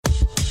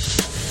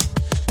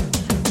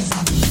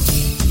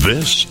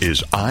This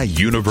is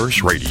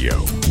iUniverse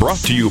Radio, brought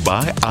to you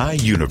by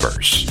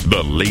iUniverse,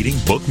 the leading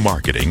book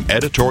marketing,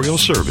 editorial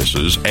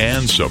services,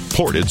 and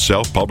supported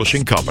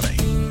self-publishing company.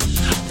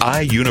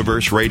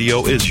 iUniverse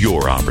Radio is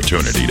your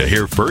opportunity to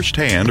hear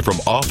firsthand from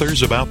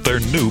authors about their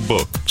new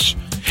books.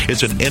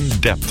 It's an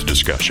in-depth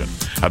discussion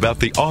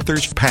about the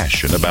author's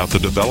passion about the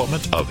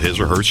development of his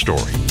or her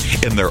story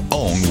in their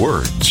own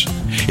words.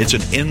 It's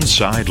an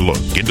inside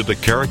look into the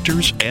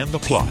characters and the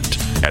plot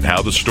and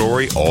how the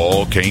story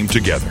all came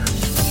together.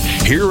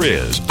 Here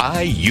is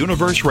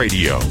iUniverse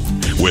Radio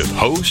with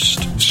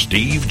host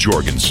Steve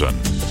Jorgensen.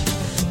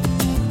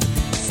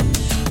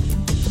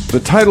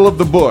 The title of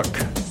the book,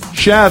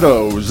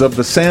 Shadows of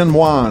the San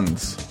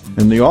Juans,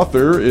 and the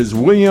author is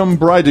William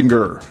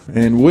Breidinger.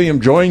 And William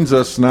joins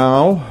us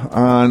now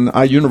on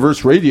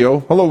iUniverse Radio.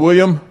 Hello,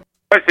 William.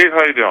 Hi, Steve.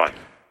 How you doing?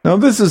 Now,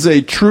 this is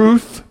a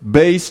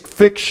truth-based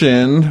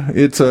fiction.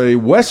 It's a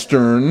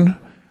Western.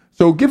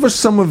 So give us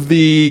some of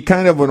the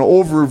kind of an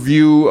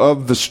overview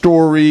of the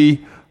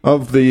story,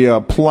 of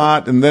the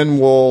plot, and then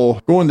we'll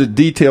go into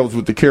details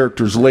with the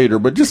characters later.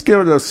 But just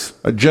give us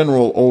a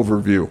general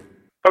overview.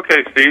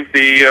 Okay, Steve.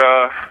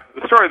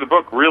 The story of the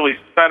book really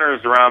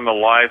centers around the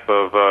life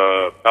of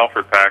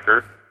Alfred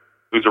Packer,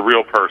 who's a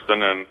real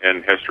person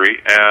in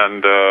history,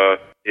 and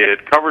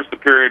it covers the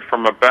period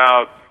from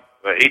about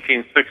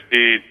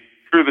 1860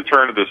 through the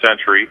turn of the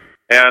century,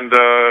 and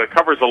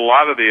covers a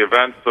lot of the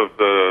events of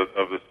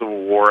the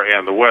Civil War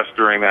and the West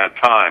during that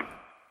time.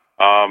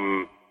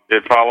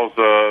 It follows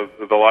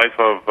the life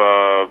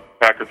of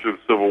Packer through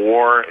the Civil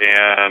War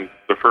and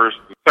the first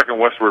and second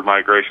westward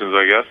migrations,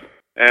 I guess.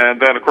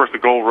 And then, of course, the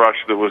gold rush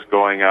that was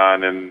going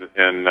on in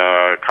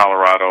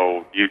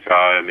Colorado,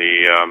 Utah in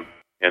the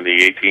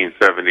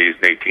 1870s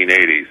and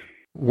 1880s.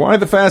 Why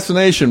the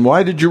fascination?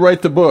 Why did you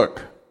write the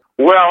book?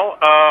 Well,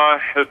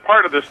 as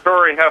part of the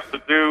story has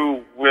to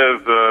do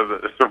with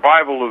the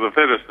survival of the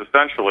fittest,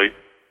 essentially,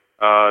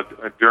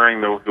 during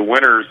the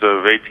winters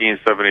of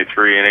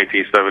 1873 and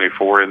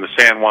 1874 in the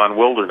San Juan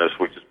Wilderness,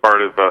 which is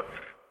part of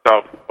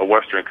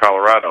southwestern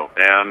Colorado.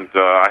 And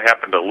I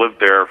happened to live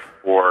there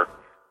for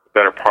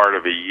better part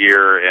of a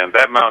year, and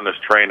that mountainous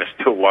terrain is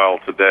still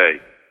wild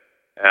today.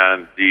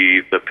 And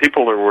the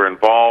people that were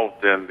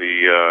involved in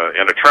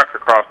a trek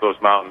across those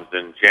mountains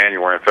in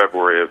January and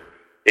February of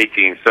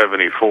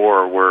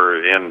 1874 were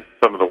in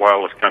some of the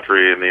wildest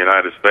country in the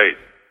United States.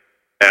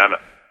 And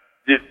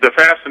the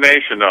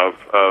fascination of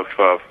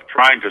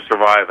trying to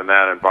survive in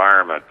that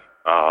environment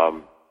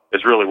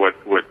is really what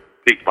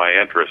piqued my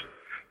interest.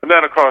 And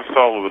then, of course,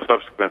 all of the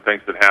subsequent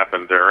things that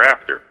happened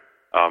thereafter.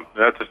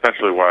 That's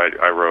essentially why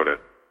I wrote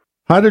it.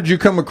 How did you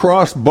come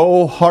across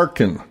Bo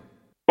Harkin?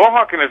 Bo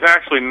Harkin is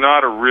actually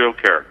not a real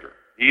character.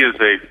 He is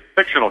a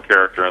fictional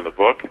character in the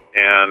book,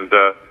 and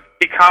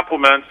he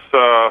complements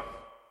the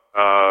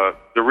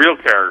real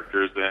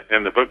characters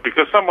in the book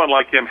because someone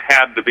like him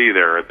had to be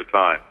there at the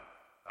time.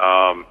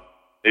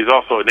 He's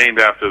also named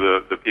after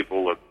the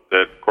people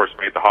that, of course,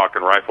 made the Hawk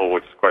and Rifle,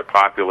 which is quite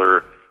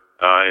popular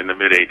in the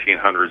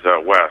mid-1800s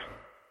out west.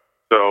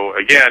 So,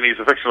 again, he's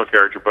a fictional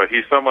character, but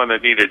he's someone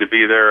that needed to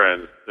be there,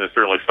 and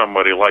certainly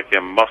somebody like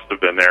him must have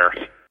been there.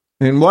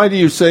 And why do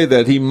you say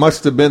that he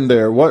must have been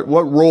there? What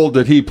role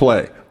did he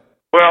play?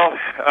 Well,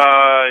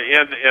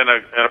 in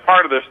a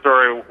part of this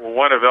story,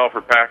 one of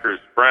Alfred Packer's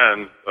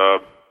friends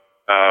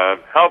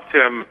helped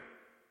him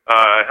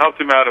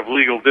out of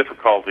legal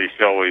difficulties,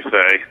 shall we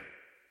say,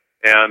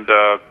 and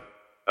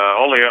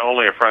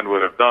only a friend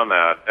would have done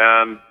that.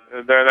 And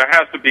there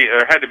had to be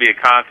a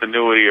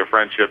continuity of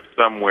friendship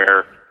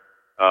somewhere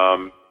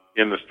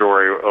in the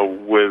story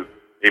with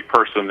a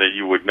person that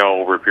you would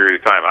know over a period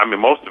of time. I mean,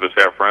 most of us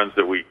have friends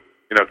that we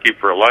keep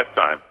for a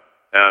lifetime,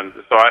 and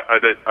so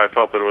I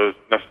felt that it was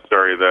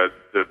necessary that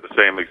the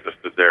same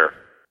existed there.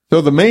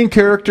 So the main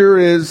character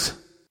is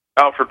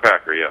Alfred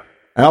Packer, yeah.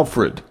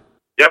 Alfred.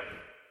 Yep.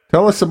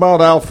 Tell us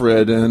about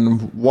Alfred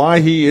and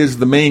why he is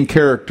the main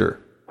character.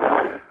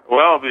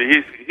 Well,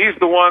 he's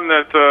the one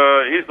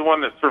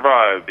that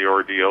survived the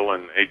ordeal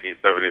in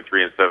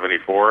 1873 and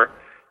 74.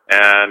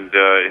 And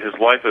his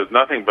life is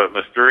nothing but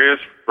mysterious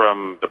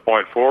from the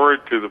point forward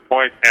to the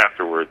point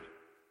afterwards.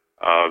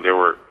 There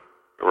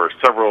were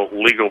several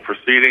legal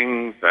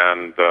proceedings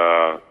and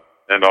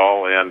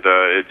all, and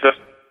it's just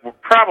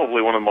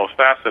probably one of the most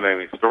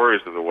fascinating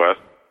stories of the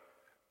West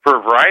for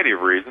a variety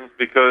of reasons,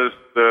 because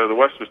the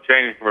West was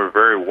changing from a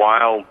very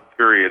wild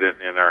period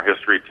in our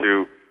history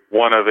to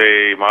one of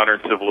a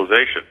modern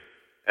civilization,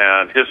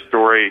 and his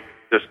story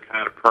just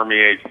kind of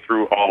permeates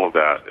through all of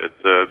that.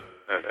 It's a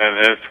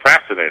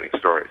fascinating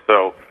story.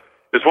 So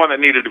it's one that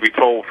needed to be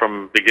told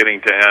from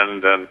beginning to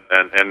end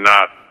and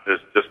not as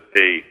just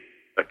a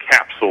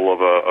capsule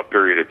of a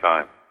period of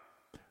time.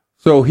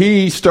 So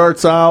he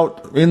starts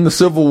out in the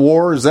Civil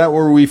War. Is that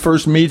where we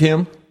first meet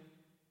him?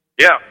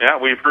 Yeah,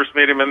 we first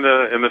meet him in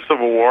the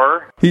Civil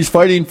War. He's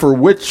fighting for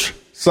which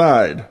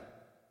side?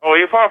 Oh,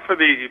 he fought for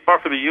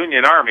the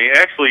Union Army.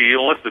 Actually, he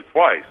enlisted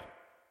twice.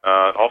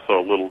 Also,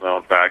 a little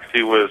known fact: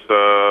 he was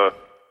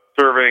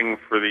serving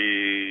for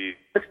the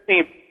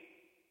 16th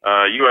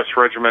U.S.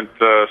 regiment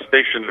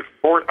stationed at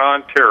Fort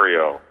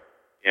Ontario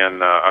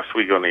in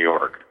Oswego, New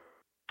York.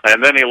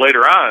 And then he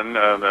later on,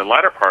 in the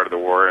latter part of the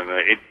war, in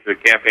the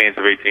campaigns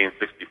of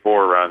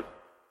 1864 around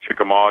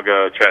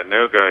Chickamauga,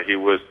 Chattanooga, he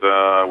was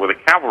with a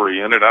cavalry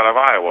unit out of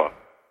Iowa.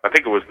 I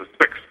think it was the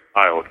 6th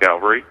Iowa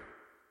Cavalry,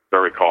 as I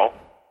recall.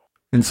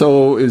 And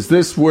so is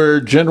this where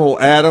General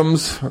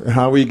Adams,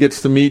 how he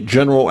gets to meet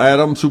General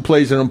Adams, who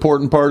plays an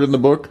important part in the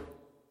book?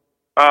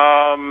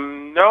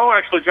 No,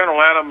 actually,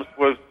 General Adams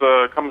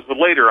comes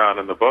later on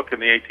in the book in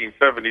the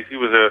 1870s. He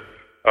was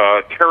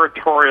a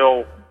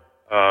territorial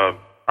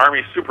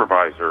Army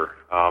supervisor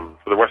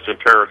for the Western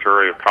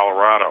Territory of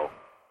Colorado,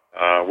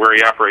 where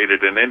he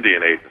operated an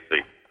Indian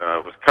agency.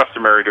 It was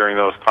customary during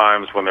those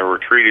times when there were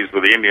treaties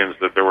with the Indians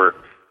that there were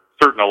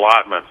certain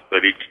allotments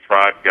that each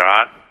tribe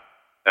got,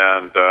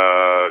 and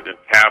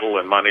cattle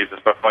and monies and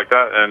stuff like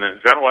that.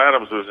 And General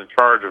Adams was in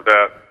charge of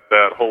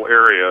that whole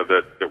area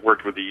that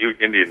worked with the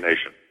Indian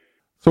nation.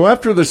 So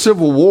after the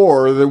Civil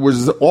War, there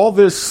was all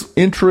this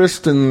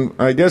interest and,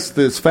 I guess,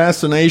 this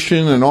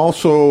fascination and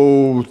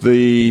also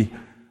the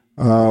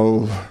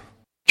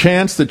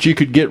chance that you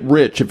could get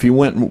rich if you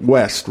went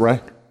west,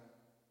 right?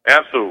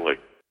 Absolutely.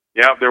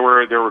 Yeah, there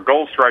were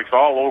gold strikes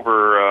all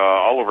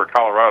over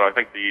Colorado. I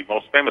think the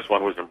most famous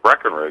one was in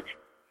Breckenridge,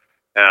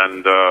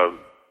 and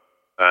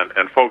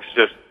folks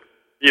just,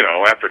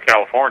 after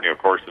California, of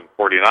course, in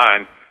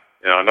 '49,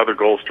 another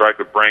gold strike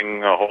would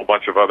bring a whole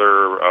bunch of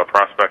other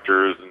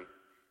prospectors and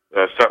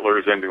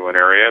settlers into an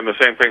area, and the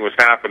same thing was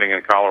happening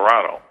in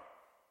Colorado.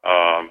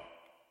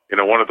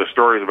 One of the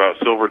stories about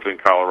Silverton,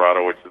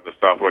 Colorado, which is the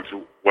southwest,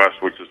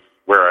 which is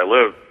where I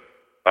live,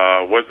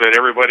 was that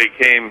everybody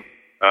came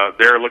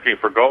there looking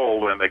for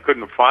gold, and they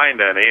couldn't find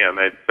any, and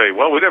they'd say,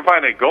 well, we didn't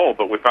find any gold,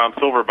 but we found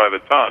silver by the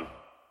ton.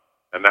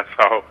 And that's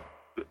how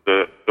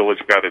the village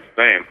got its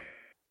name.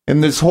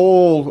 And this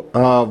whole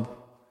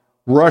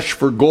rush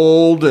for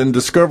gold and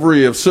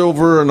discovery of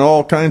silver and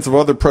all kinds of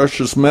other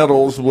precious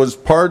metals was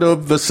part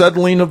of the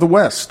settling of the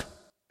West.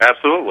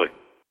 Absolutely.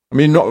 I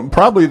mean,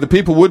 probably the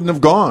people wouldn't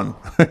have gone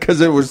because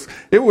it was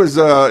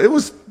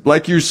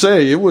like you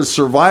say, it was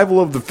survival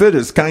of the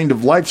fittest kind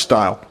of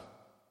lifestyle.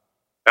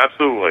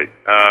 Absolutely,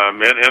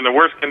 in the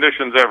worst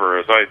conditions ever.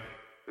 As I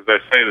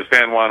say, the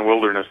San Juan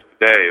Wilderness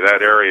today,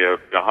 that area,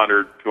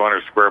 100,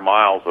 200 square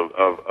miles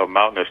of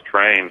mountainous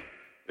terrain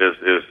is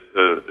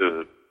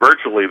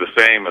virtually the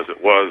same as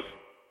it was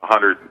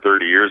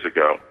 130 years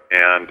ago,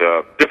 and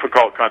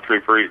difficult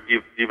country for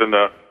even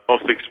the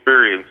most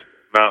experienced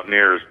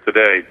mountaineers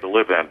today to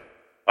live in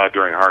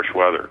during harsh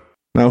weather.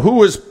 Now, who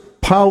was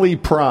Polly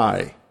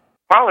Pry?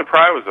 Polly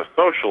Pry was a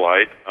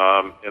socialite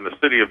in the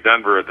city of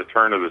Denver at the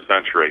turn of the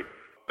century.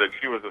 That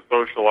she was a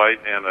socialite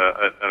and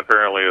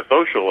apparently a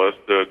socialist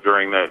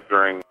during the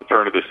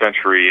turn of the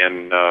century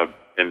in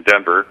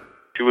Denver.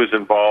 She was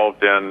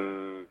involved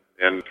in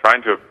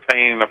trying to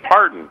obtain a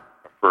pardon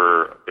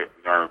for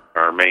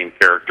our main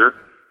character,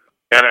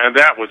 and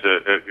that was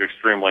an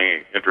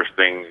extremely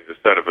interesting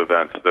set of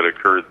events that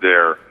occurred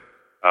there.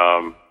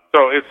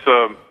 So it's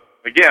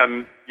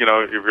again,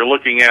 if you're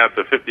looking at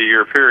the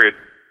 50-year period,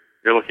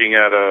 you're looking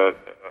at a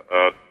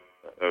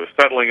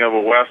settling of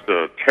a West,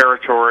 a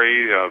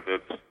territory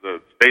that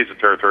stays a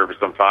territory for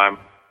some time.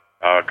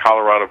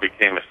 Colorado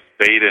became a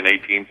state in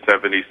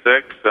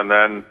 1876, and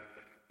then,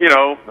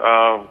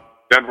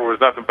 Denver was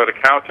nothing but a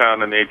cow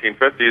town in the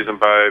 1850s, and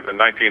by the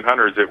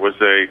 1900s it was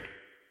a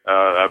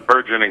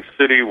burgeoning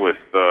city with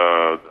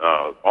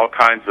all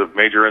kinds of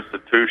major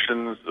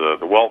institutions,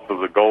 the wealth of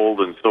the gold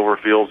and silver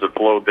fields that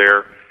flowed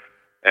there,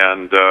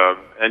 and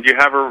you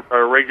have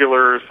a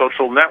regular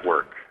social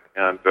network.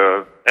 And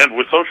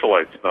with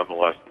socialites,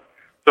 nonetheless.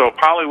 So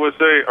Polly was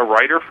a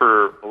writer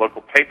for a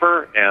local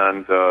paper,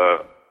 and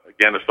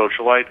again a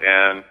socialite,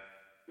 and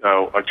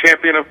a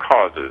champion of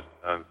causes.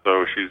 And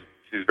so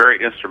she's very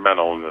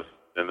instrumental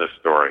in this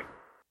story.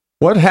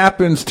 What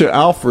happens to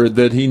Alfred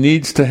that he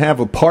needs to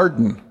have a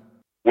pardon?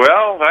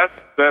 Well,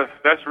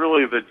 that's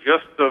really the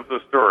gist of the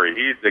story.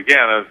 He,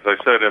 again, as I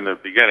said in the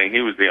beginning,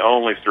 he was the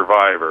only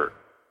survivor,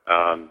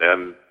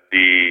 and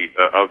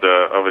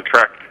of a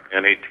trek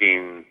in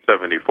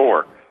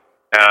 1874,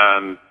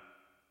 and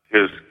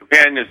his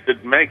companions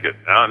didn't make it.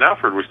 Now,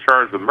 Alfred was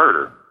charged with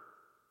murder,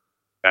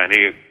 and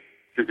he,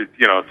 to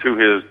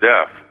his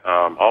death,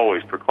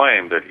 always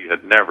proclaimed that he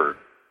had never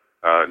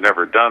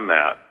done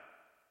that.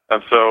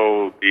 And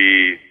so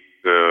the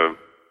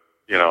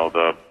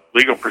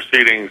legal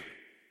proceedings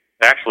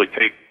actually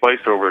take place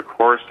over the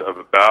course of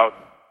about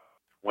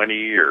 20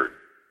 years,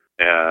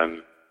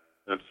 and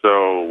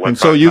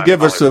so you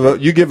give us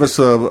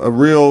a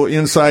real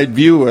inside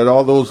view at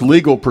all those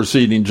legal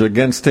proceedings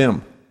against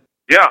him.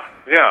 Yeah.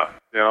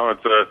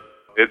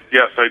 It's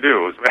yes, I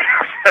do. As a matter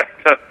of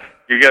fact,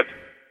 you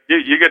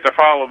get to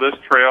follow this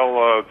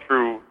trail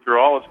through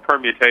all its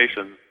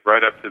permutations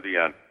right up to the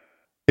end.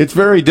 It's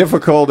very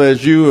difficult,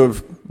 as you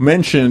have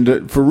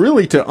mentioned, for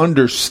really to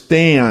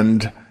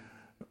understand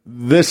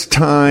this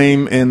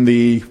time and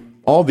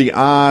all the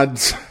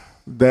odds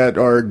that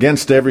are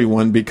against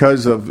everyone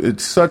because of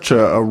it's such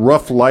a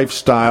rough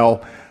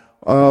lifestyle.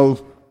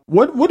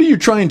 What are you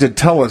trying to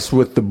tell us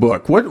with the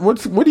book?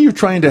 What are you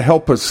trying to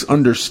help us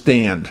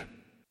understand?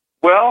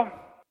 Well,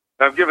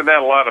 I've given that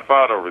a lot of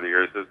thought over the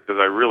years because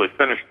I really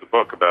finished the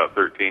book about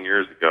 13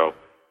 years ago.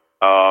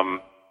 I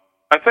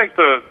think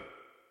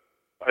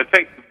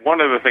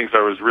one of the things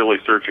I was really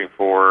searching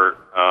for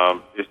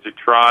is to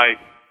try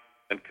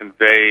and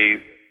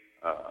convey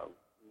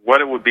what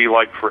it would be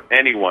like for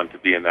anyone to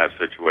be in that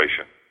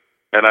situation,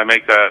 and I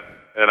make that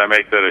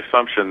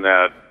assumption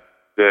that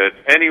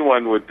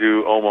anyone would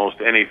do almost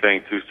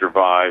anything to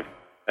survive,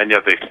 and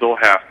yet they still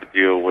have to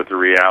deal with the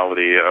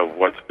reality of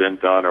what's been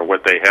done or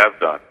what they have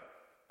done,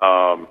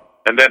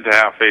 and then to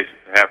have to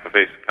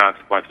face the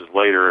consequences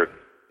later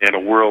in a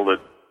world that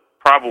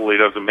probably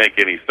doesn't make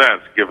any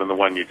sense given the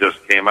one you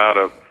just came out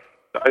of.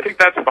 I think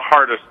that's the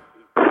hardest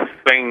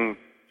thing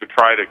to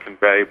try to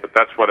convey, but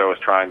that's what I was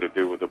trying to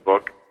do with the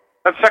book.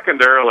 And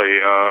secondarily,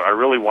 I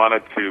really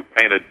wanted to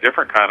paint a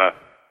different kind of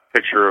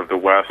picture of the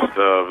West,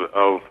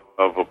 of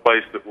a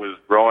place that was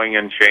growing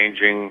and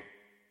changing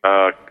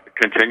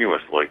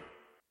continuously.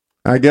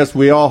 I guess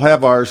we all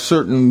have our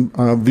certain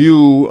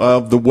view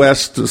of the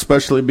West,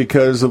 especially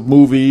because of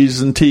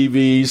movies and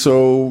TV,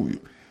 so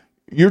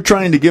you're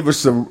trying to give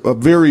us a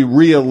very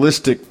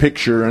realistic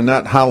picture and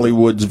not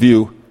Hollywood's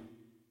view.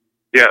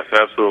 Yes,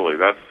 absolutely.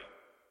 That's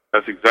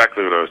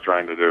exactly what I was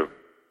trying to do.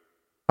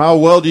 How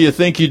well do you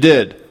think you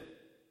did?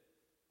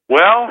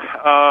 Well,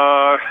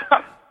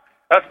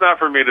 that's not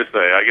for me to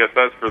say. I guess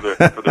that's for the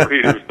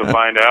readers to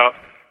find out.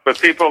 But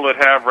people that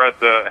have read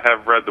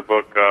the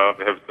book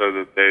have said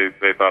that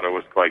they thought it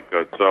was quite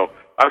good. So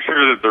I'm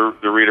sure that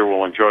the reader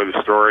will enjoy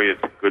the story.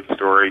 It's a good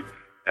story,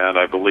 and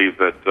I believe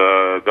that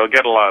they'll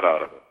get a lot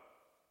out of it.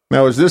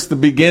 Now, is this the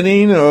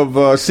beginning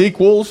of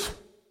sequels?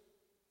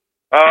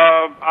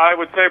 I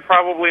would say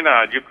probably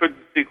not. You could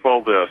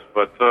sequel this,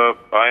 but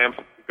I am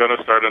going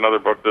to start another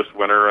book this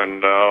winter,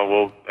 and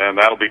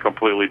that'll be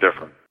completely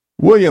different.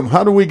 William,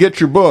 how do we get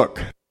your book?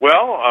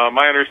 Well,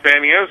 my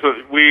understanding is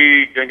that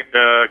we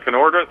can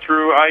order it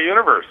through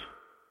iUniverse.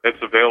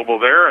 It's available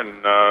there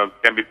and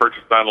can be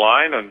purchased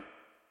online,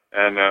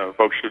 and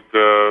folks should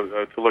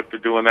to look to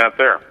doing that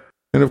there.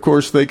 And, of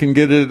course, they can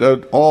get it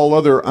at all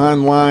other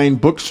online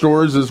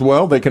bookstores as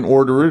well. They can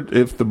order it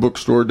if the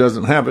bookstore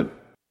doesn't have it.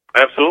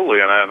 Absolutely,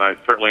 and I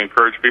certainly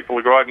encourage people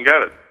to go out and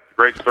get it. It's a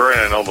great story,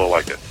 and I know they'll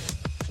like it.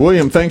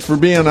 William, thanks for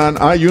being on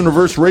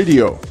iUniverse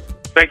Radio.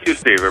 Thank you,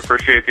 Steve. I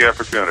appreciate the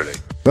opportunity.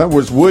 That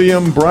was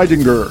William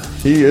Breidinger.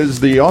 He is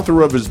the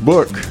author of his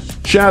book,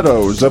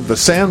 Shadows of the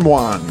San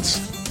Juans.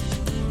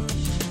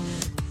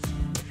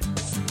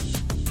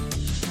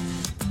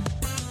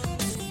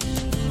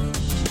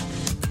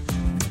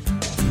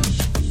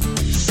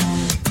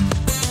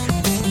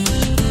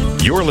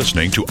 You're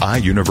listening to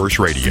iUniverse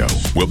Radio.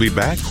 We'll be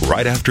back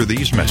right after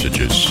these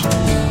messages.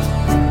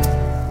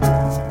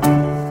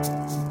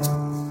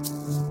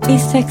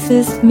 East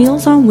Texas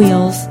Meals on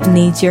Wheels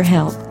needs your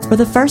help. For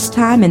the first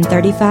time in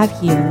 35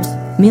 years,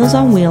 Meals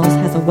on Wheels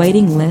has a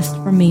waiting list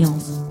for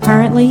meals.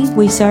 Currently,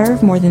 we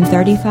serve more than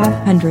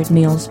 3,500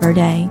 meals per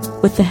day.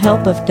 With the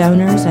help of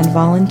donors and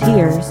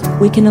volunteers,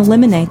 we can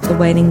eliminate the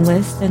waiting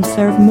list and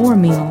serve more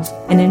meals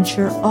and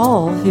ensure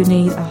all who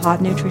need a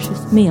hot,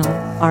 nutritious meal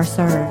are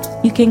served.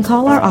 You can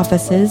call our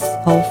offices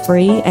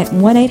toll-free at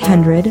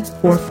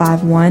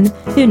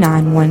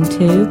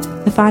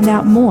 1-800-451-2912 to find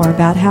out more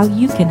about how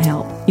you can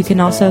help. You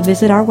can also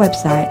visit our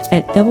website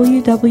at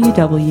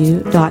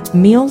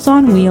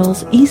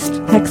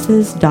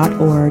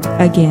www.mealsonwheelseasttexas.org.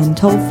 Again,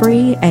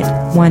 toll-free at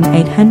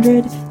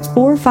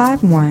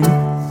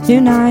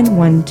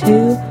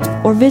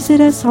 1-800-451-2912 or visit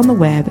us on the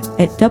web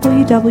at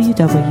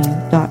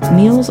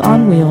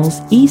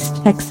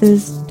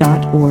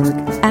www.mealsonwheelseasttexas.org.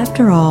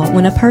 After all,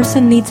 when a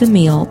person needs a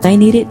meal, they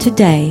need it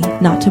today,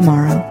 not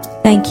tomorrow.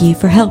 Thank you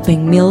for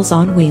helping Meals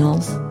on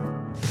Wheels.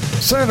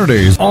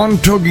 Saturdays on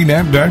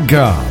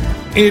TogiNet.com.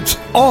 It's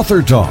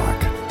Author Talk.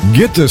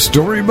 Get the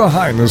story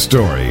behind the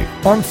story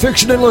on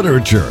fiction and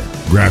literature,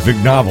 graphic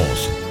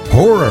novels,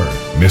 horror,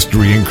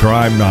 mystery and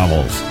crime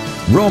novels,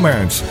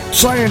 romance,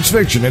 science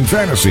fiction and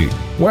fantasy,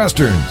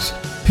 westerns,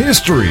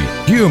 history,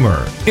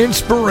 humor,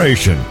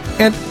 inspiration,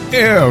 and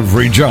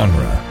every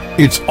genre.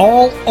 It's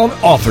all on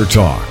Author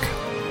Talk.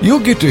 You'll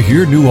get to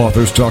hear new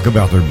authors talk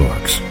about their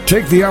books.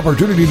 Take the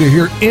opportunity to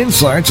hear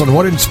insights on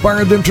what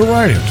inspired them to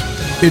write it.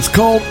 It's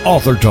called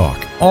Author Talk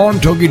on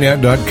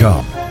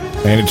TogiNet.com.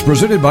 And it's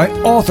presented by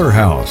Author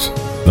House,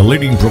 the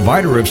leading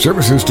provider of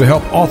services to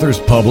help authors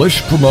publish,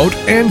 promote,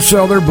 and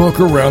sell their book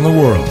around the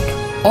world.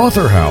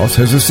 Author House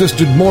has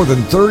assisted more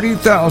than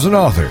 30,000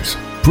 authors,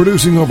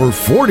 producing over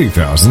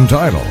 40,000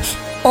 titles.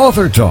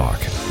 Author Talk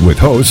with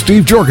host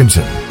Steve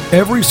Jorgensen,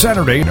 every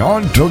Saturday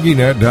on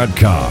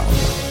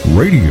TogiNet.com.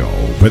 Radio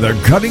with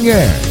a cutting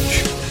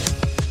edge.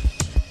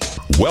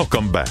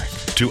 Welcome back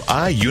to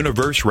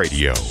iUniverse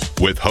Radio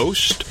with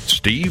host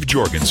Steve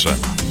Jorgensen.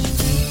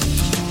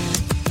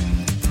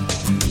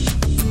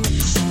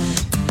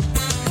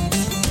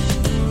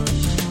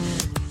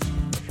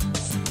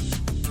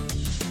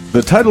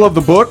 The title of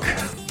the book,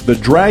 The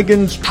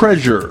Dragon's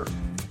Treasure.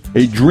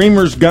 A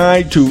Dreamer's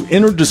Guide to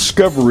Inner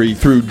Discovery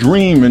Through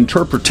Dream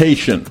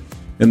Interpretation.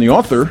 And the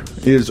author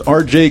is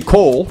R.J.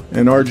 Cole,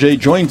 and R.J.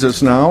 joins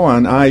us now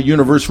on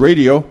iUniverse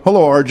Radio.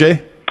 Hello,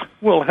 R.J.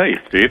 Well, hey,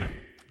 Steve.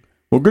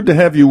 Well, good to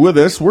have you with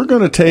us. We're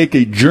going to take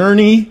a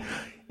journey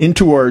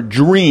into our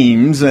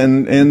dreams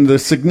and the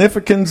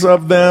significance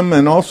of them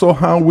and also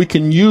how we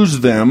can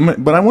use them.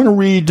 But I want to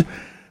read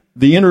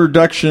the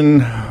introduction,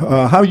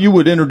 how you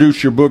would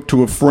introduce your book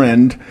to a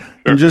friend.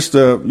 Sure. And just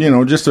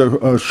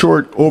a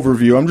short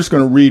overview. I'm just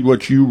going to read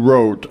what you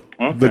wrote.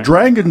 Okay. The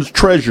Dragon's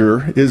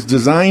Treasure is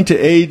designed to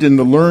aid in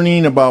the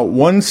learning about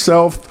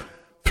oneself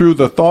through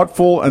the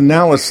thoughtful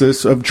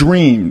analysis of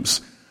dreams.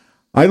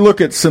 I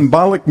look at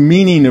symbolic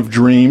meaning of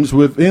dreams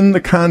within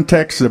the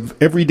context of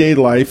everyday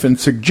life and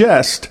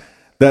suggest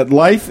that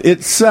life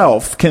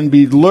itself can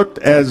be looked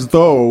as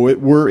though it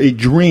were a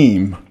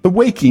dream, the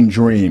waking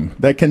dream,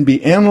 that can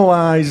be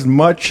analyzed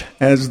much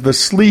as the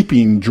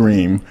sleeping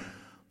dream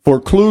for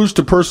clues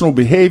to personal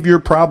behavior,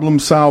 problem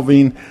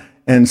solving,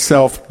 and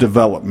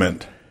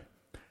self-development.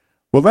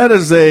 Well, that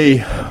is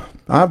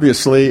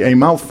obviously a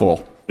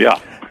mouthful. Yeah.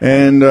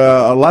 And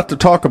a lot to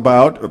talk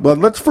about. But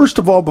let's first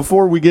of all,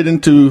 before we get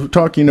into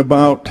talking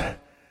about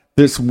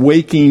this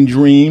waking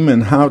dream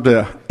and how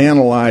to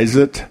analyze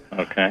it,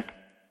 okay.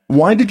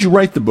 Why did you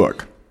write the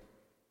book?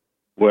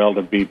 Well,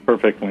 to be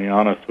perfectly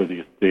honest with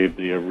you, Steve,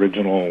 the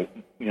original,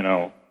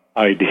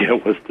 idea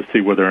was to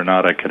see whether or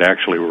not I could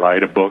actually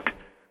write a book.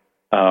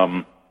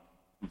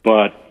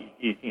 But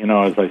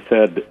as I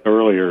said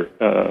earlier,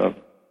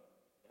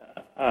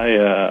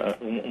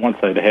 once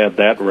I'd had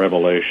that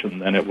revelation,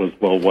 then it was,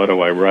 well, what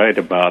do I write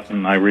about?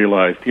 And I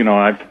realized,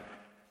 I've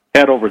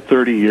had over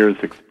 30 years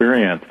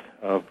experience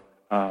of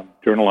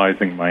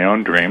journalizing my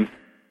own dreams.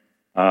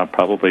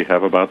 Probably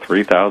have about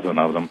 3,000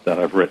 of them that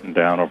I've written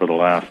down over the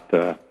last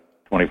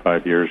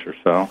 25 years or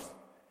so.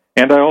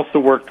 And I also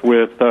worked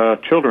with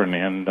children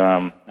in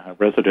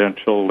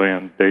residential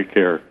and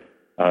daycare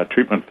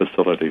treatment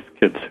facilities,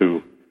 kids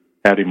who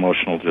had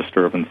emotional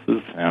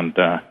disturbances, and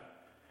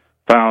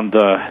found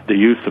the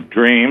use of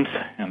dreams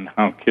and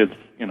how kids,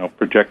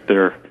 project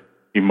their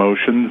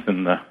emotions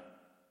and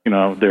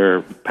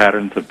their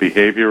patterns of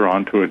behavior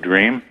onto a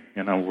dream,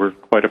 were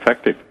quite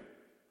effective.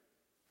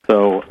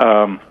 So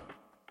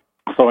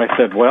I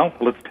said, well,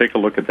 let's take a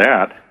look at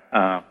that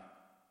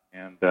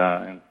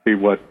and see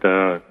what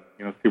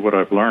see what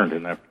I've learned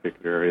in that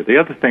particular area. The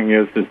other thing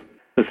is the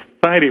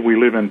society we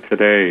live in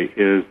today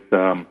is,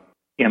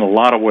 in a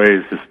lot of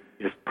ways,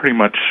 is pretty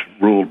much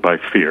ruled by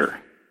fear.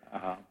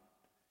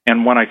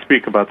 And when I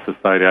speak about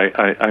society,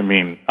 I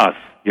mean us,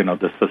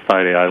 the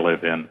society I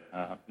live in,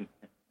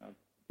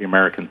 the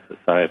American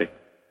society.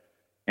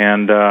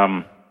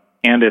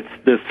 And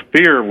it's this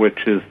fear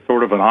which is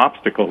sort of an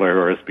obstacle,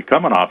 or has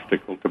become an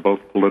obstacle to both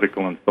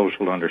political and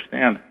social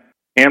understanding.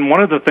 And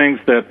one of the things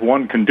that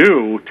one can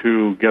do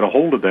to get a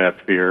hold of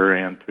that fear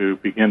and to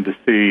begin to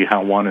see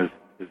how one is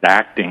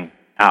acting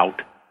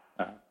out,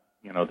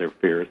 their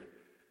fears,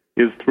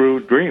 is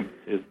through dreams,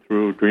 is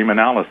through dream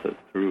analysis,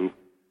 through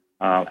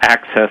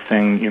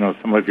accessing,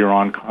 some of your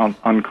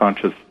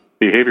unconscious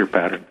behavior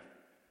patterns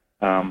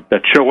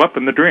that show up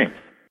in the dreams.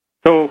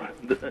 So,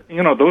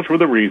 those were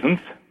the reasons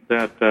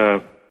that,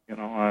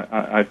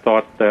 I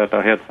thought that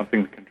I had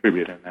something to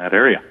contribute in that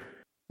area.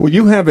 Well,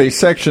 you have a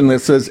section that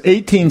says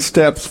 18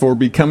 steps for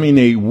becoming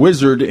a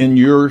wizard in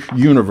your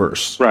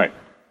universe. Right.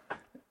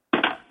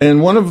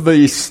 And one of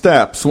these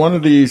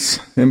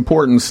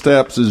important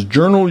steps is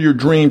journal your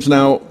dreams.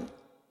 Now,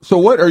 so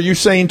what are you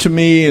saying to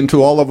me and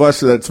to all of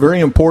us that it's very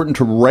important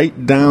to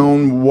write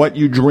down what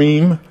you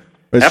dream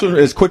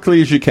as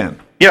quickly as you can?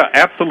 Yeah,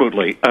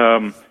 absolutely.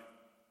 At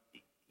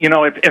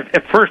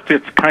first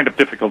it's kind of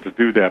difficult to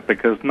do that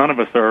because none of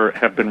us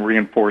have been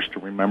reinforced to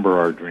remember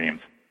our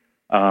dreams.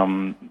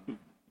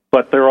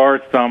 But there are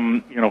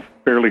some,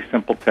 fairly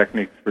simple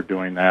techniques for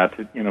doing that.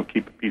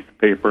 Keep a piece of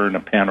paper and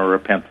a pen or a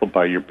pencil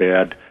by your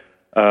bed.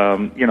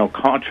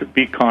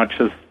 Be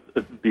conscious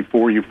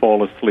before you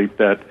fall asleep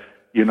that,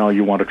 you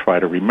want to try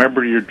to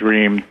remember your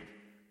dream.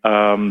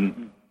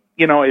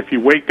 If you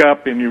wake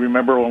up and you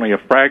remember only a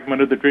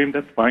fragment of the dream,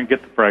 that's fine.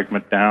 Get the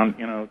fragment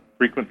down.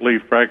 Frequently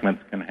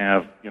fragments can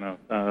have,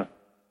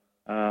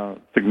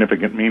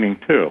 significant meaning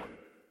too.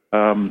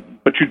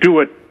 But you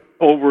do it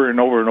over and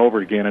over and over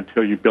again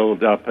until you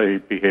build up a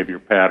behavior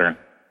pattern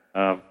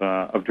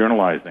of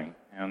journalizing.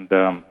 And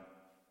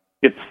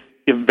it's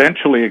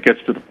eventually it gets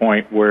to the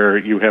point where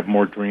you have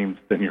more dreams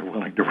than you're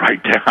willing to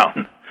write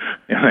down.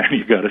 And then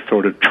you got to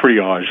sort of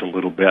triage a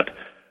little bit.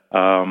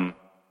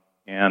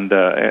 And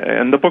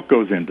the book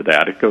goes into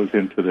that. It goes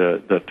into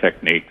the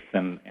techniques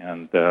and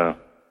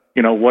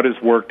what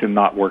has worked and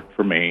not worked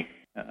for me,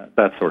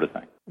 that sort of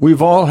thing.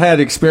 We've all had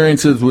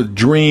experiences with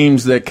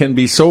dreams that can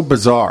be so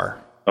bizarre.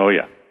 Oh,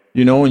 yeah.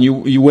 And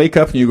you wake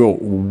up and you go,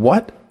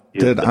 what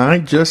did I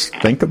just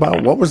think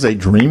about? What was I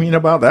dreaming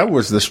about? That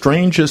was the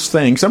strangest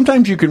thing.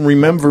 Sometimes you can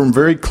remember them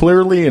very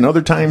clearly, and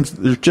other times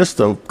there's just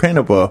a kind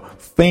of a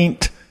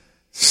faint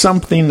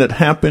something that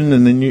happened,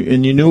 and then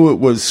you knew it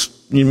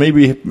was, you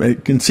maybe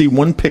can see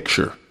one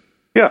picture.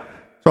 Yeah.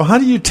 So how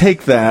do you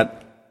take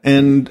that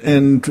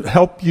and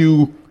help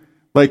you,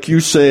 like you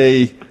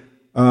say,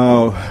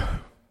 to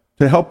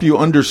help you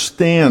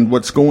understand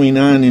what's going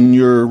on in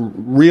your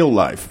real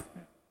life?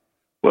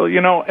 Well,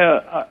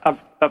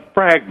 a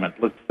fragment,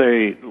 let's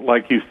say,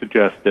 like you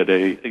suggested,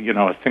 a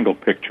single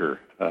picture,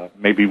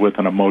 maybe with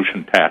an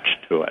emotion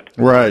attached to it.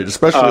 Right,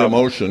 especially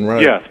emotion,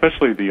 right? Yeah,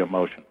 especially the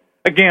emotion.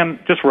 Again,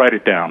 just write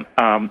it down.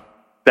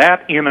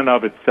 That in and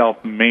of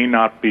itself may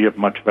not be of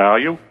much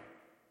value,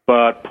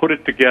 but put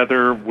it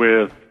together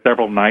with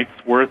several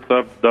nights' worth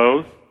of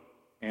those,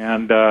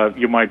 and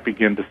you might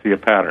begin to see a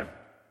pattern.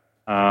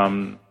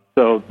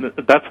 So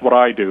that's what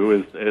I do,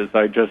 is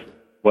I just,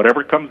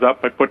 whatever comes up,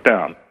 I put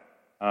down.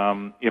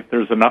 If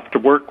there's enough to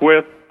work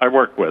with, I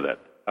work with it.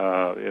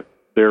 If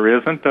there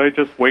isn't, I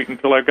just wait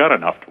until I've got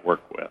enough to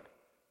work with.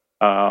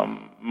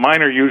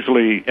 Mine are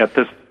usually, at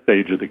this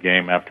stage of the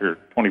game, after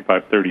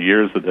 25, 30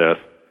 years of this,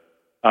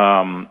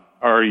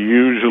 are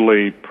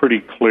usually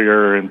pretty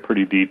clear and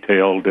pretty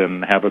detailed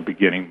and have a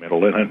beginning,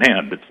 middle, and an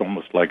end. It's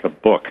almost like a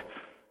book,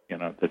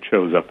 that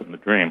shows up in the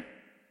dream.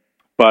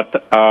 But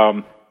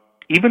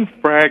even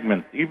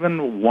fragments,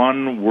 even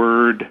one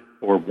word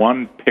or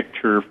one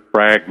picture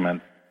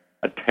fragment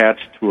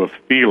attached to a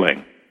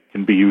feeling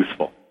can be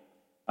useful.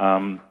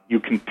 You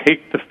can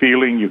take the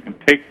feeling, you can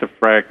take the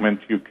fragment,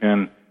 you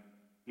can,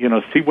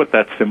 see what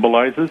that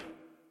symbolizes,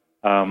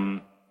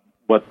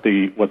 what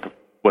the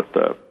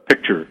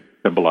picture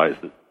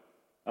symbolizes,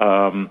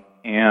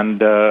 and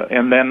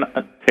then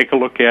take a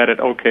look at it.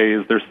 Okay,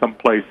 is there some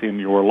place in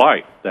your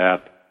life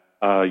that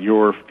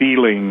you're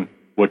feeling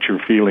what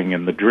you're feeling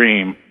in the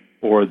dream,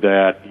 or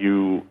that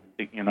you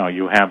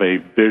have a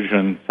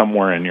vision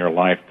somewhere in your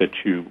life that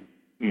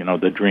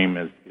the dream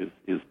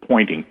is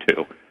pointing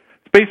to?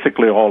 It's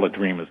basically all a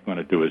dream is going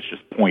to do is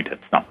just point at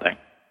something.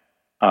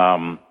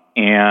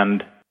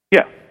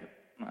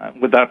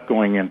 Without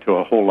going into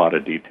a whole lot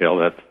of detail,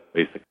 that's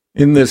basic.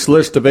 In this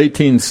list of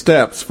 18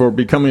 steps for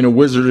becoming a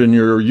wizard in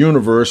your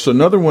universe,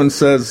 another one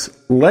says,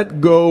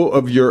 let go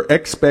of your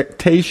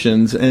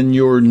expectations and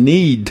your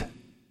need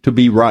to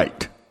be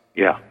right.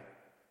 Yeah.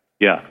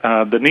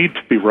 The need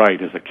to be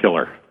right is a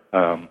killer.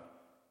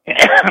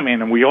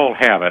 And we all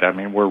have it.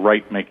 We're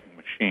right-making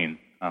machines.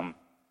 As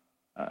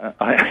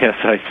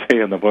I say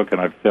in the book,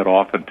 and I've said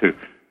often to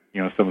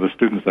some of the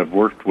students I've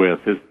worked with,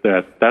 is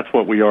that's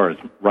what we are, is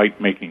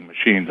right-making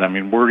machines.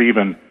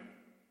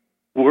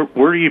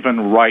 We're even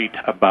right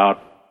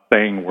about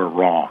saying we're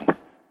wrong,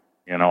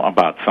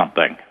 about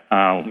something.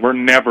 We're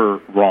never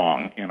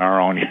wrong in our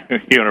own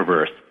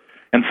universe.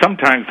 And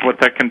sometimes what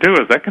that can do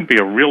is that can be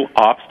a real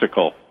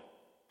obstacle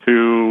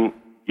to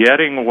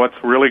getting what's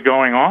really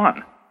going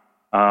on,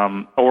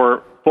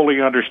 or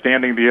fully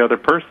understanding the other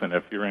person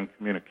if you're in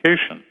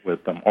communication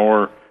with them,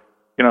 or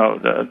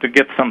to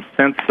get some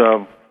sense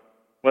of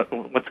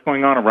what's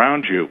going on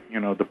around you,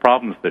 the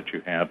problems that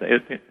you have.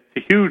 It's a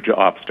huge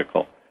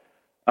obstacle.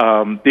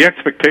 The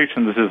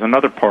expectations is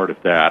another part of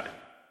that.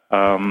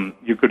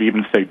 You could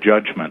even say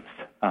judgments.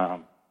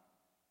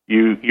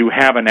 You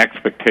have an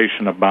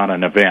expectation about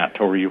an event,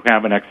 or you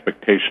have an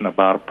expectation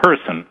about a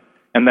person,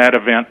 and that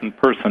event and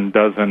person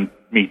doesn't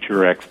meet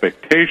your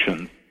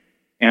expectations,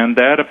 and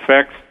that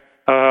affects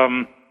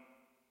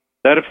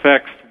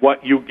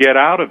what you get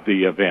out of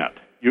the event,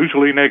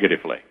 usually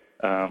negatively,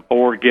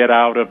 or get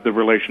out of the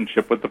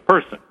relationship with the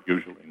person,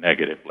 usually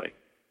negatively,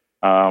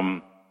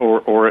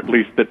 or at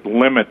least it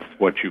limits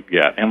what you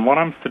get. And what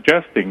I'm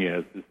suggesting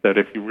is that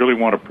if you really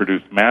want to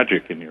produce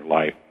magic in your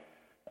life,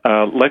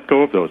 let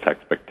go of those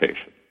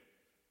expectations,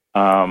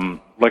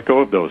 let go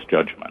of those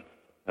judgments,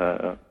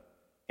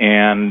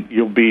 and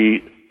you'll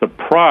be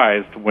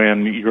surprised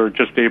when you're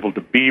just able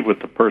to be with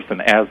the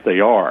person as they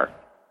are,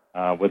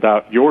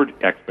 without your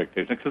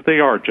expectations, because they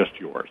are just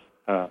yours.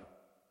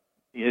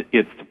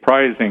 It's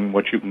surprising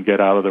what you can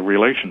get out of the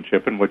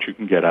relationship and what you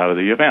can get out of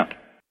the event.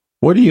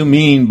 What do you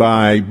mean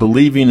by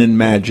believing in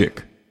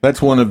magic?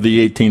 That's one of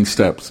the 18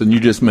 steps, and you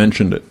just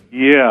mentioned it.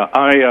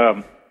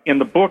 Yeah, in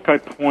the book I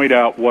point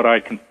out what I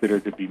consider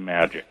to be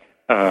magic.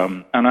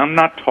 And I'm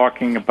not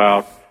talking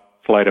about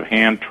sleight of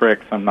hand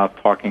tricks. I'm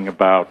not talking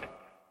about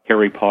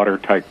Harry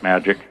Potter-type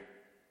magic.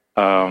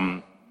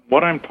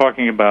 What I'm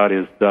talking about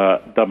is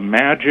the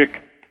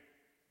magic.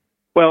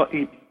 Well,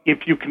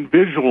 if you can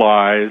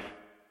visualize,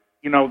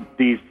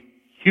 these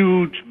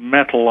huge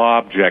metal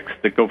objects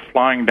that go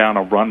flying down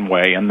a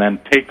runway and then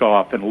take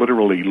off and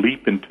literally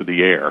leap into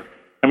the air.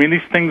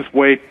 These things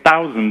weigh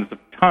thousands of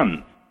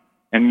tons,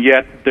 and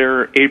yet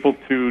they're able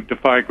to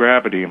defy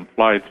gravity and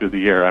fly through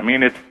the air.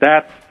 It's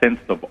that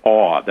sense of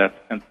awe, that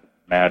sense of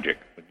magic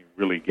when you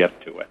really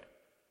get to it.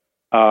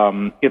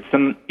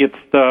 It's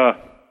the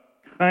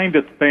kind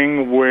of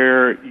thing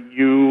where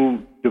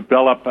you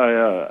develop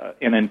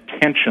an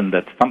intention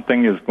that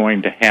something is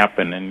going to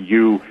happen, and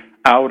you,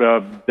 out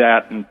of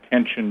that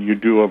intention, you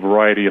do a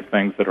variety of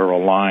things that are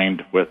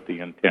aligned with the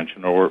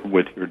intention or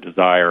with your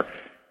desire,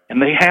 and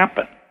they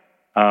happen.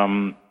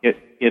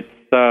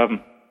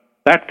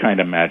 that kind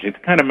of magic.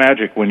 The kind of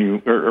magic when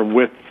you are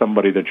with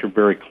somebody that you're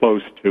very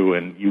close to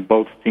and you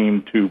both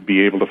seem to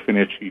be able to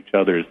finish each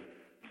other's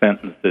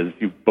sentences.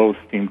 You both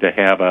seem to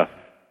have a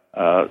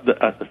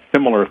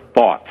similar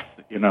thoughts,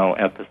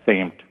 at the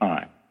same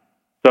time.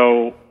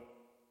 So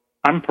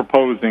I'm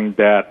proposing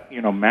that,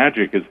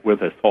 magic is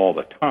with us all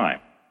the time.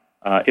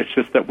 It's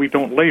just that we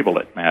don't label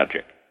it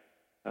magic.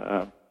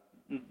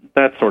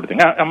 That sort of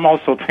thing. I'm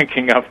also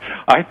thinking of,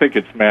 I think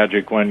it's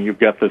magic when you've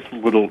got this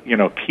little,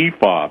 key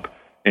fob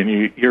and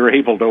you're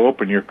able to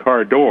open your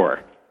car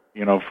door,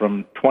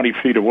 from 20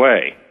 feet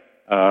away.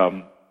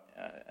 That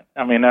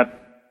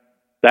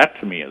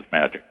to me is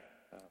magic.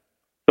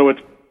 So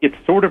it's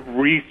sort of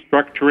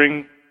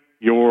restructuring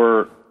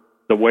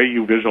the way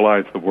you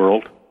visualize the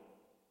world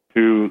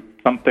to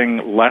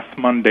something less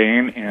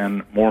mundane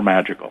and more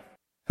magical.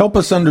 Help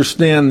us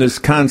understand this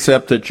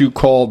concept that you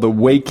call the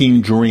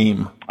waking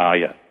dream.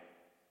 Yes.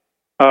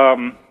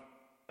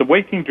 The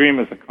waking dream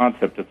is a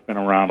concept that's been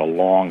around a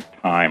long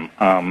time,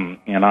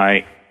 and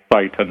I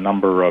cite a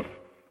number of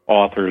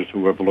authors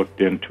who have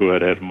looked into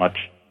it at much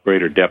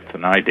greater depth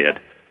than I did.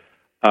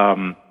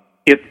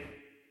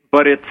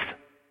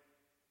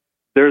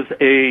 There's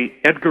a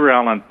Edgar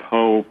Allan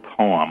Poe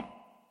poem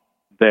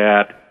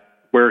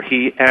where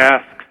he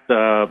asks,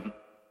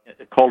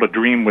 called A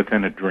Dream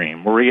Within a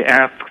Dream, where he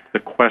asks the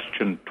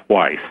question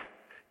twice,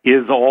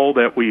 is all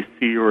that we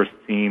see or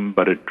seem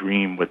but a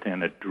dream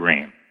within a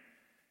dream?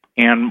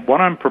 And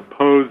what I'm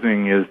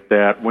proposing is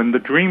that when the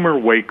dreamer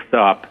wakes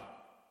up,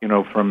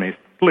 from his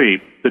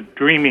sleep, the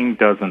dreaming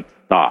doesn't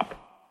stop.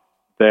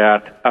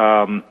 That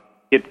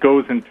it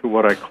goes into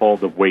what I call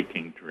the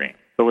waking dream.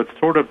 So it's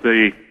sort of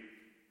the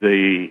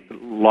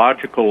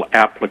logical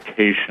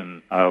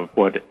application of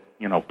what,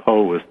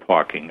 Poe was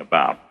talking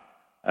about.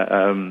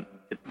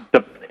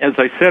 As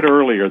I said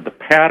earlier, the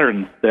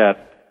patterns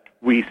that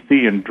we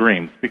see in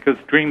dreams, because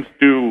dreams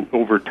do,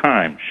 over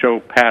time, show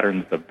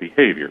patterns of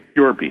behavior,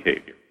 your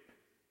behavior.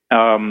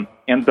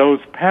 And those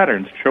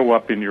patterns show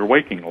up in your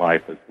waking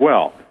life as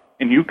well.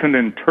 And you can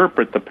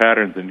interpret the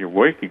patterns in your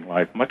waking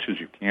life much as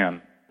you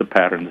can the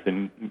patterns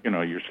in,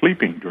 your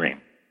sleeping dream.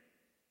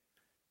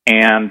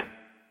 And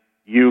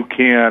you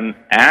can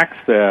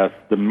access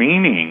the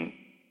meaning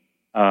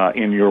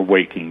in your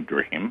waking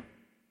dream,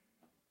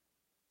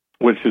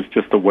 which is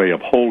just a way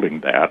of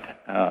holding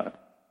that,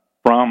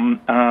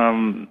 from,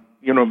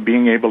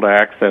 being able to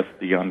access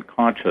the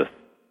unconscious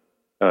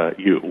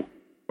you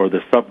or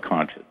the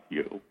subconscious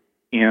you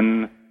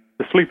in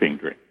the sleeping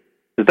dream.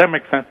 Does that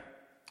make sense?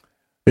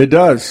 It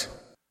does.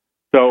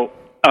 So,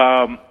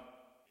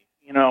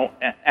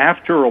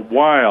 after a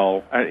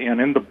while, and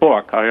in the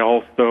book,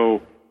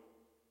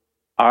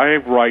 I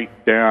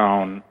write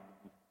down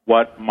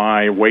what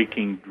my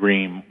waking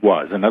dream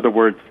was. In other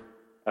words,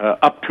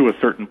 up to a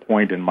certain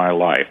point in my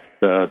life.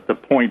 The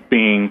point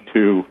being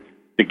to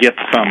get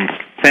some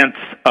sense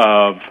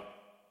of,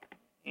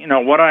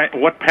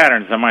 what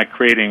patterns am I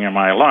creating in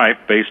my life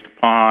based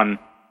upon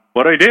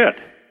what I did,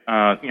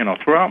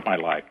 throughout my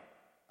life.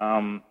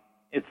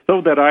 It's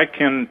so that I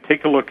can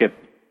take a look at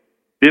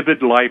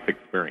vivid life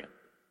experiences,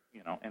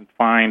 and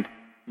find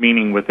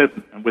meaning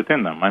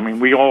within them. I mean,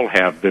 we all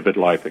have vivid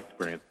life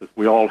experiences.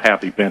 We all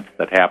have events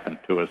that happen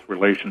to us,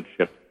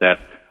 relationships that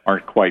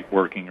aren't quite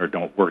working or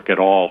don't work at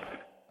all,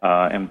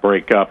 and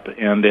break up.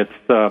 And it's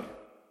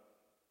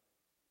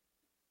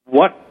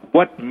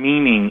what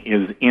meaning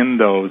is in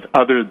those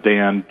other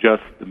than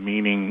just the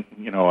meaning,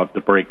 of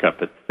the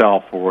breakup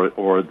itself or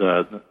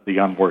the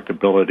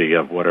unworkability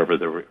of whatever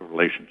the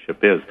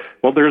relationship is.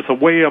 Well, there's a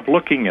way of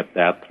looking at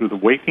that through the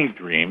waking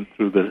dream,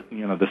 through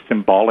the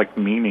symbolic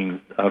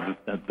meanings of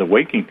the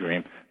waking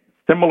dream,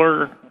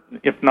 similar,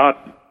 if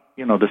not,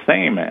 the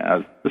same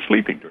as the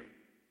sleeping dream.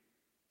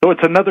 So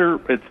it's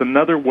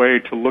another way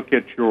to look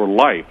at your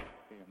life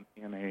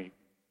in a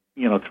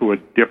through a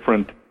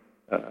different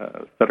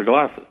set of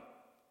glasses.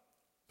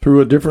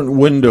 Through a different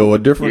window, a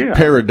different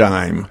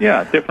paradigm.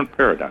 Yeah, a different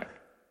paradigm.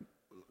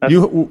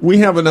 We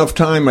have enough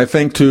time, I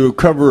think, to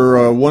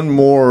cover one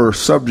more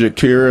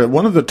subject here.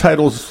 One of the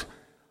titles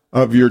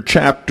of your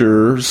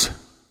chapters,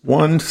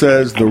 one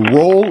says, The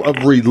Role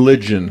of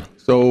Religion.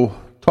 So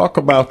talk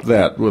about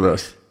that with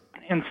us.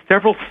 In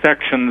several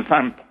sections,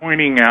 I'm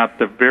pointing out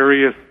the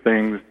various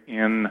things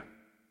in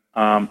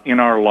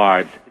our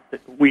lives.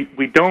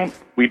 We don't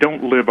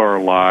live our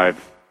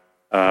lives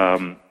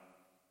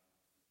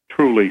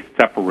truly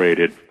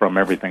separated from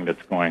everything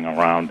that's going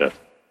around us.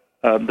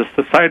 The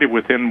society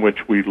within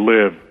which we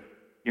live,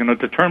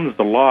 determines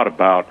a lot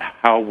about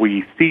how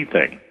we see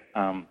things.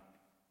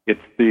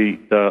 It's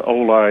the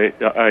old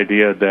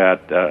idea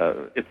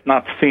that it's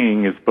not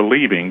seeing is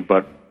believing,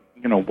 but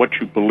what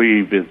you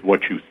believe is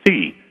what you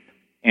see.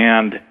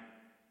 And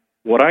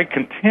what I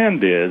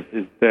contend is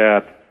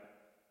that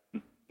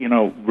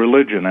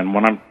religion, and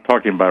when I'm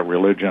talking about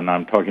religion,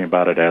 I'm talking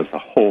about it as a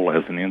whole,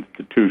 as an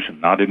institution,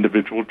 not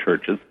individual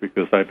churches,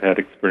 because I've had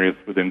experience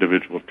with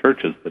individual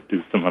churches that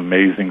do some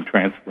amazing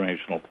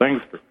transformational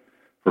things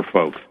for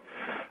folks.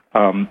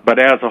 But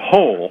as a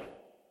whole,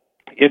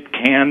 it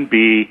can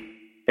be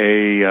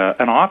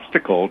an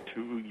obstacle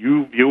to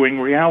you viewing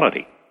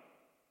reality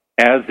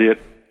as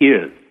it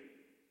is.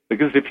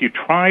 Because if you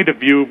try to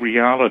view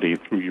reality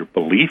through your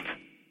belief,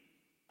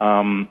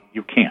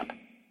 you can't.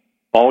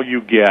 All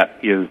you get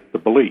is the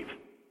belief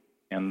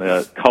and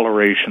the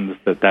colorations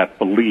that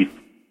belief,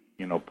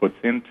 puts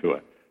into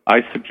it.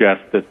 I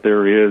suggest that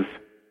there is,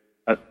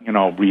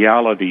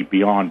 reality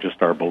beyond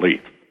just our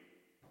belief.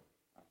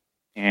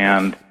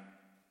 And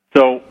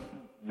so,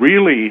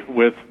 really,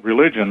 with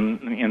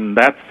religion, in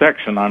that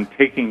section, I'm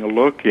taking a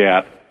look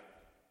at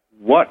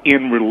what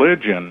in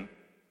religion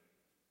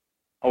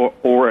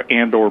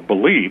or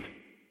belief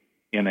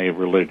in a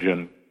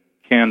religion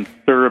can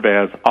serve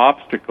as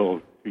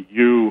obstacles to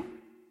you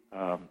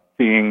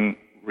seeing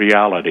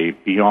reality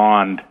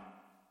beyond,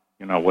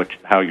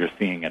 how you're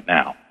seeing it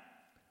now.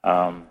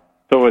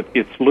 So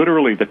it's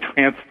literally the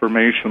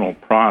transformational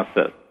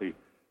process.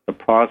 The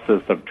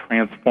process of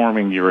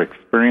transforming your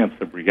experience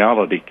of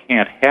reality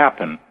can't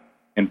happen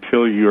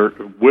until you're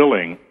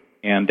willing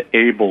and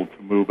able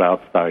to move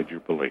outside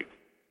your beliefs.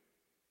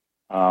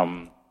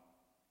 So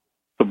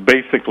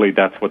basically,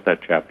 that's what that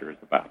chapter is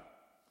about.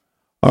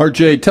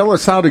 RJ, tell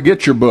us how to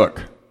get your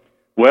book.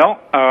 Well,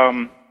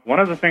 one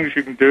of the things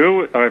you can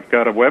do, I've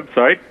got a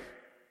website,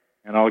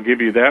 and I'll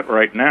give you that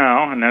right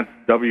now, and that's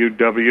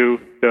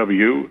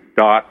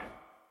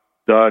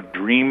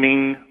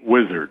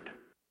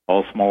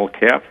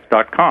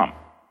www.thedreamingwizard.com.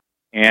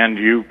 And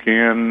you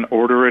can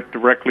order it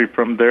directly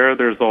from there.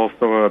 There's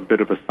also a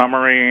bit of a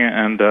summary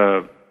and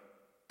a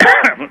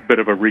bit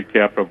of a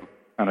recap of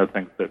kind of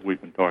things that we've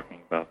been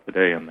talking about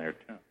today in there,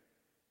 too.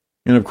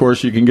 And, of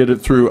course, you can get it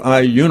through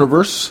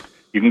iUniverse.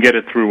 You can get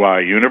it through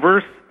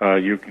iUniverse.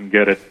 You can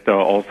get it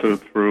also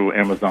through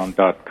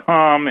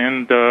Amazon.com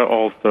and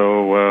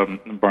also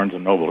Barnes &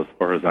 Noble, as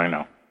far as I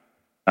know,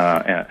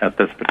 at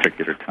this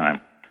particular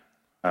time.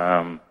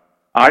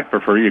 I'd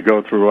prefer you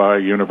go through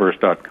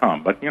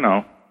iUniverse.com, but,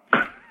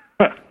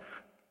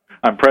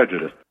 I'm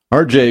prejudiced.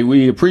 RJ,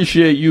 we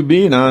appreciate you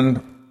being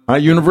on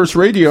iUniverse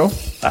Radio.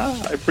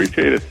 I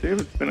appreciate it, Steve.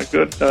 It's been a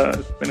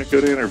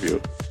good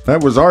interview.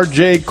 That was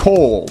RJ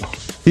Cole.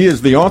 He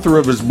is the author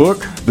of his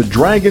book, The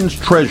Dragon's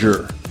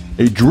Treasure,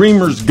 A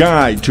Dreamer's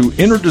Guide to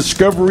Inner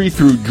Discovery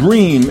Through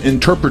Dream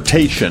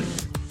Interpretation.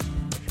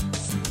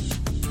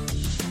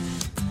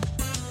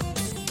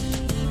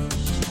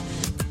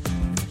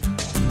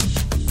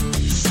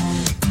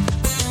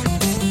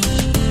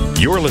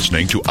 You're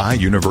listening to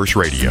iUniverse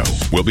Radio.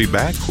 We'll be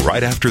back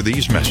right after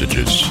these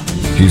messages.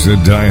 He's a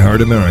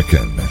diehard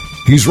American.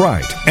 He's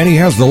right, and he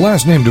has the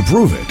last name to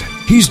prove it.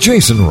 He's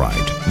Jason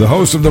Wright, the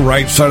host of The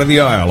Right Side of the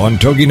Aisle on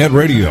TogiNet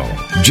Radio.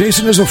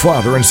 Jason is a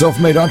father and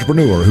self-made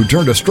entrepreneur who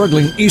turned a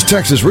struggling East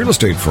Texas real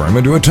estate firm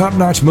into a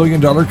top-notch $1 million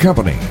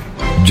company.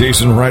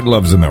 Jason Wright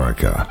loves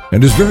America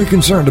and is very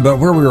concerned about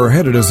where we are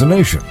headed as a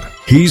nation.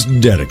 He's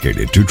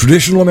dedicated to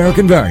traditional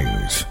American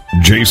values.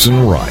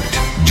 Jason Wright.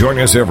 Join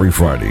us every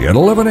Friday at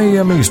 11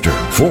 a.m. Eastern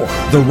for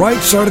The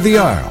Right Side of the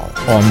Aisle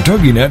on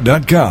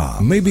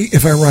TogiNet.com. Maybe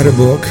if I write a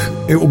book,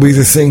 it will be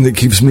the thing that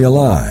keeps me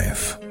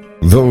alive.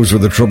 Those are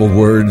the troubled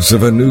words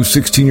of a new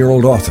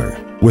 16-year-old author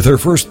with her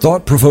first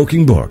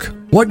thought-provoking book,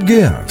 What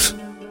Gives?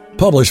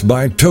 Published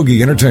by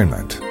Togi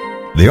Entertainment.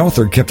 The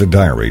author kept a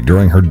diary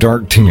during her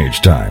dark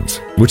teenage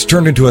times, which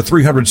turned into a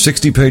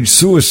 360-page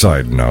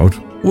suicide note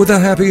with a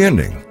happy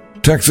ending.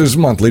 Texas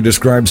Monthly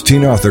describes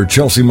teen author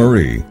Chelsea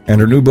Marie and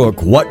her new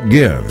book, What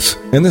Gives?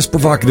 In this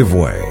provocative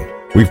way.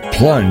 We've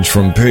plunged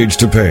from page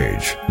to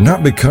page,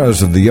 not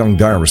because of the young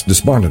diarist's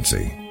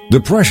despondency.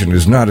 Depression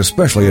is not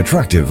especially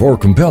attractive or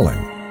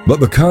compelling, but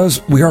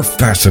because we are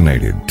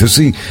fascinated to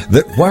see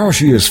that while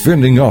she is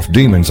fending off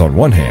demons on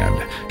one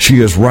hand,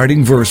 she is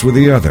writing verse with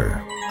the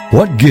other.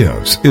 What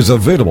Gives is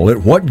available at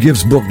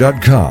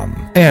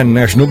whatgivesbook.com and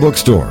national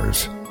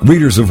bookstores.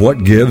 Readers of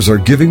What Gives are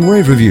giving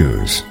rave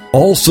reviews.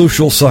 All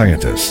social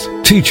scientists,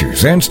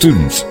 teachers, and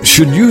students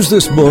should use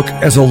this book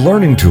as a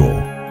learning tool.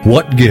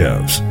 What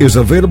Gives is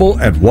available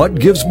at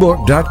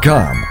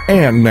whatgivesbook.com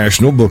and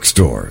national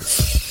bookstores.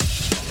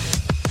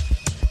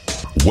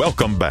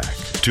 Welcome back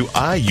to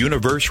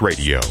iUniverse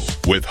Radio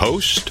with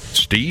host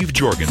Steve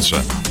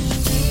Jorgensen.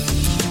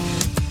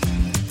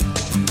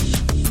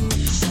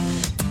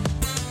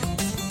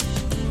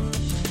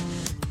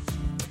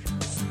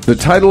 The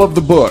title of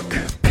the book,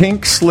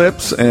 Pink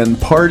Slips and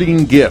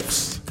Parting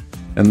Gifts.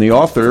 And the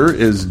author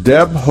is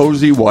Deb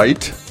Hosey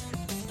White.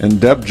 And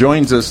Deb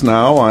joins us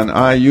now on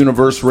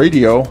iUniverse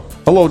Radio.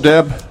 Hello,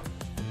 Deb.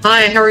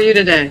 Hi, how are you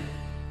today?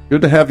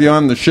 Good to have you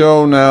on the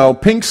show. Now,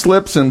 Pink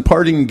Slips and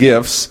Parting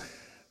Gifts.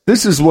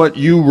 This is what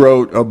you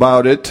wrote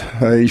about it,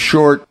 a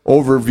short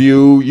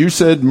overview. You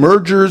said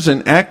mergers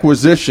and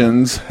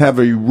acquisitions have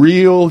a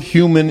real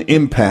human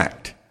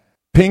impact.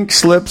 Pink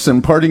Slips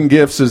and Parting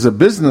Gifts is a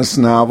business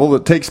novel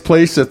that takes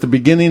place at the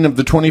beginning of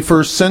the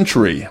 21st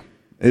century.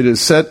 It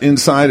is set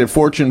inside a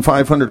Fortune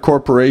 500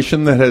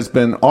 corporation that has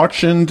been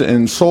auctioned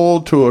and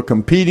sold to a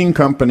competing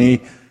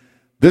company.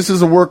 This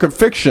is a work of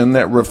fiction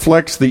that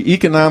reflects the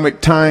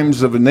economic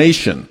times of a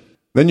nation.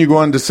 Then you go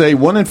on to say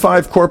 1 in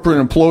 5 corporate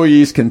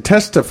employees can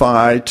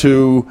testify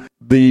to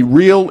the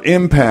real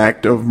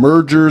impact of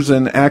mergers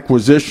and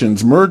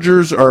acquisitions.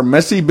 Mergers are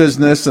messy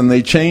business and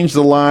they change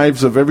the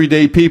lives of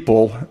everyday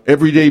people.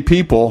 Everyday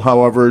people,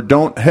 however,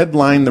 don't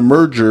headline the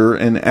merger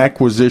and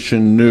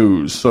acquisition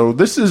news. So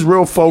this is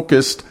real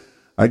focused,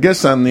 I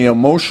guess, on the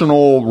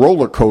emotional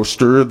roller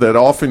coaster that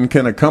often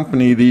can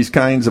accompany these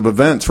kinds of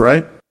events,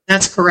 right?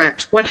 That's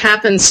correct. What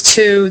happens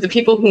to the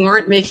people who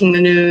aren't making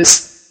the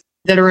news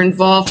that are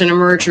involved in a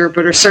merger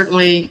but are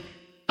certainly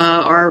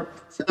are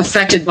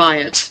affected by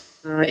it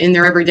in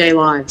their everyday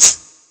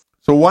lives?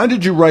 So why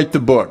did you write the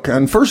book?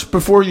 And first,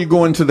 before you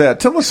go into that,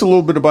 tell us a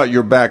little bit about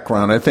your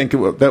background. I think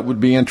that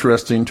would be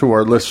interesting to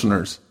our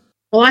listeners.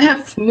 Well, I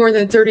have more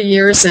than 30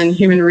 years in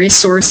human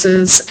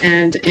resources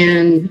and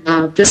in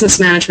business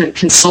management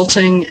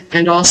consulting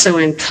and also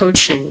in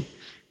coaching.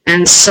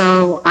 And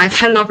so I've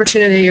had an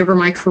opportunity over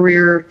my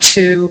career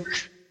to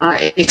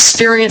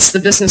experience the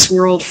business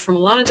world from a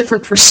lot of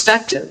different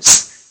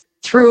perspectives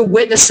through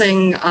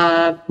witnessing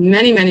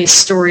many, many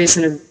stories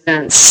and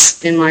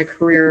events in my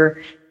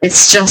career.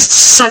 It's just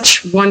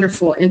such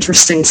wonderful,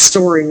 interesting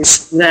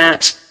stories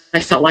that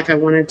I felt like I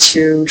wanted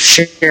to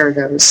share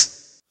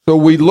those. So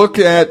we look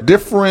at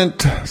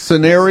different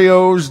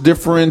scenarios,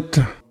 different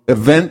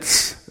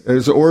events,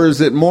 or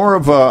is it more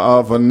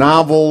of a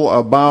novel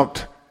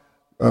about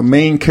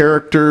main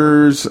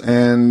characters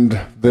and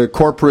the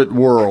corporate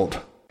world?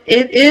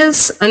 It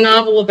is a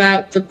novel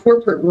about the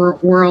corporate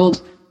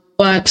world,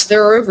 but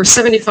there are over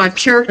 75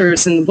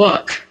 characters in the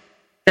book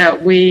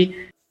that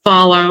we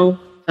follow.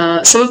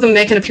 Some of them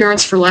make an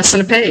appearance for less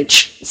than a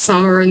page.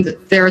 Some are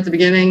there at the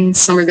beginning,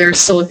 some are there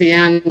still at the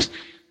end.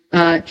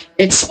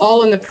 It's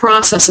all in the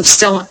process of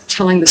still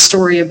telling the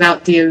story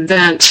about the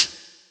event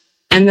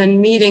and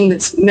then meeting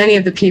many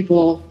of the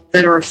people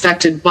that are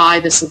affected by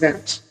this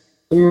event,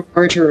 the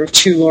merger of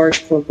two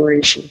large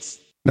corporations.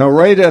 Now,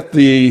 right at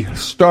the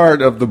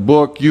start of the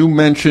book, you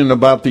mentioned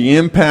about the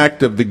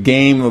impact of the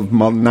game of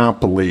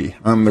Monopoly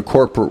on the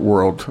corporate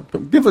world.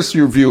 Give us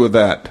your view of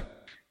that.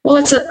 Well,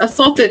 it's a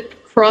thought that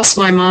crossed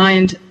my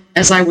mind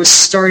as I was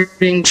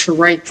starting to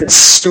write this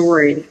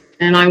story.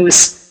 And I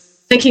was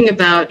thinking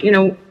about,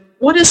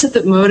 what is it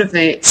that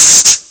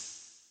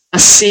motivates a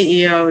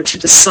CEO to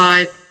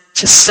decide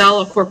to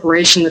sell a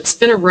corporation that's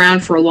been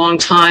around for a long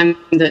time,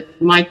 that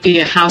might be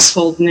a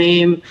household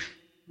name,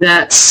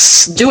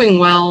 that's doing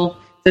well,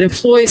 that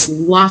employs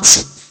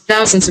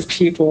thousands of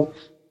people?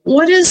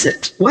 What is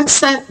it?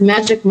 What's that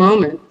magic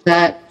moment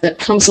that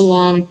comes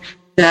along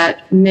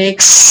that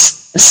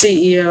makes a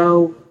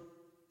CEO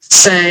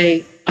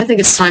say, I think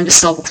it's time to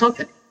sell the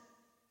company?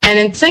 And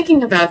in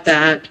thinking about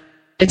that,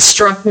 it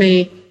struck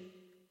me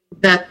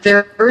that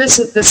there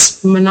is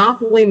this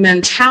monopoly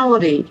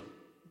mentality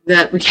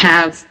that we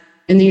have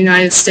in the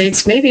United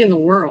States, maybe in the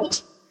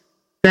world,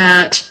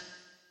 that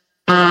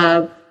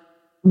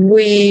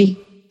we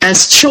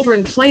as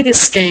children play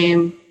this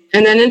game,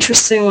 and then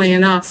interestingly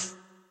enough,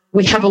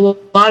 we have a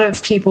lot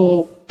of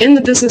people in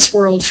the business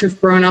world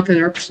who've grown up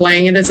and are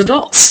playing it as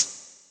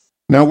adults.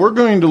 Now we're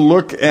going to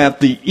look at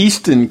the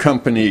Easton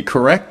Company,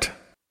 correct?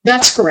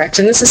 That's correct,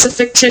 and this is a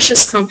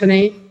fictitious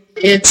company.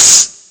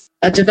 It's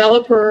a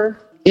developer.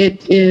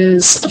 It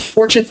is a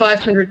Fortune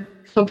 500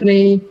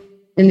 company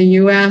in the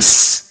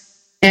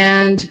U.S.,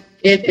 and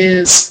it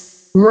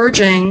is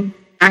merging,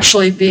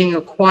 actually being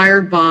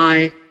acquired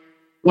by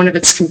one of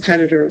its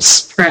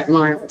competitors, Pratt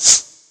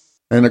Miles.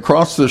 And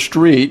across the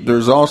street,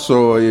 there's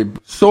also a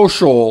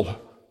social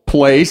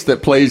place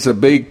that plays a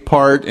big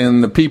part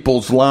in the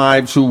people's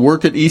lives who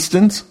work at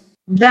Easton's?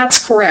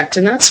 That's correct,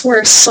 and that's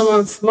where some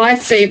of my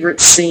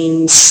favorite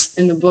scenes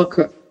in the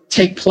book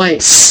take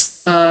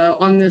place.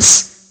 On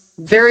this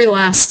very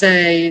last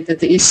day that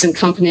the Easton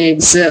Company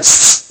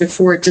exists,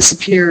 before it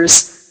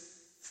disappears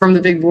from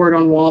the big board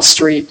on Wall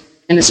Street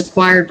and is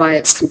acquired by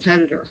its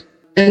competitor.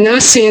 And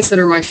those scenes that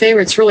are my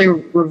favorites really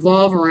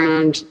revolve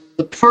around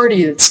the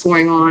party that's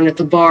going on at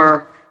the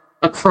bar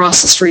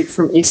across the street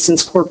from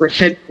Easton's corporate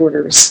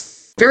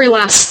headquarters. Very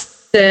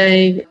last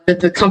day that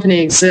the company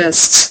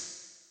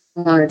exists,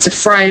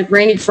 it's a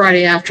rainy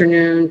Friday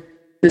afternoon.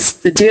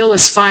 The deal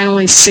is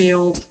finally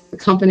sealed. The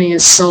company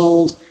is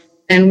sold.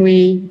 And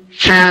we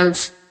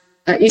have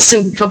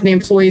Easton Company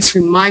employees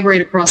who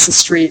migrate across the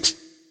street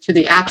to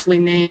the aptly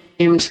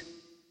named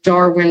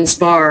Darwin's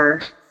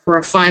Bar for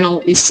a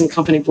final Easton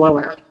Company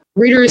blowout.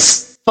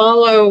 Readers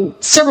follow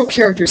several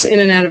characters in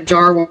and out of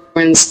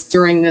Darwin's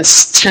during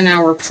this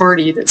 10-hour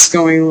party that's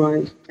going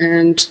on.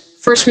 And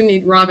first we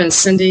meet Rob and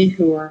Cindy,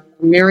 who are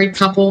a married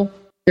couple.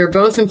 They're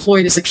both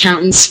employed as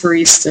accountants for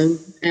Easton.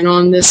 And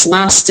on this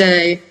last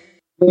day,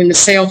 when the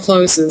sale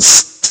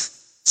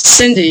closes,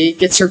 Cindy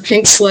gets her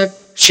pink slip,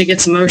 she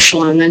gets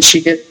emotional, and then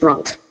she gets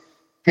drunk.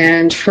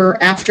 And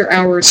her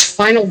after-hours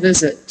final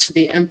visit to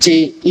the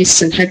empty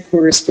Easton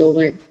headquarters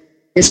building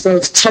is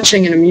both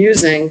touching and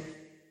amusing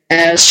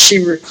as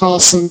she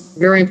recalls some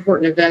very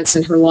important events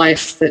in her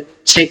life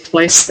that take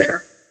place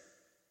there.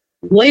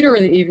 Later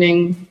in the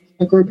evening,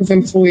 a group of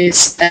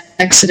employees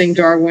exiting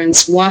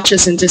Darwin's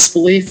watches in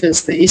disbelief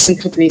as the Easton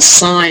Company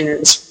sign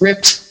is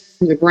ripped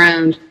from the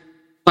ground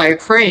by a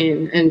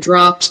crane and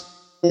dropped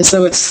as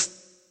though it's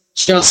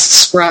just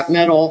scrap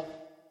metal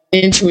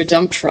into a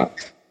dump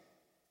truck,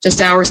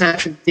 just hours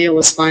after the deal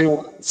is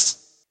finalized.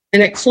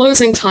 And at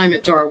closing time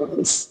at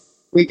Darwin's,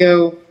 we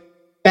go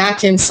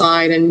back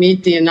inside and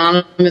meet the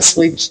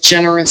anonymously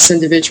generous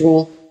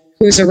individual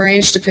who's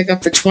arranged to pick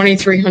up the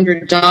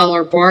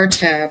 $2,300 bar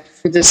tab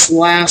for this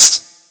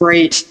last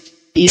great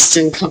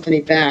Easton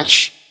Company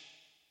bash.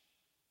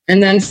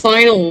 And then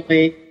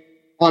finally,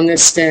 on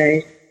this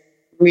day,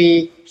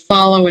 we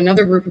follow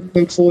another group of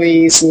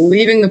employees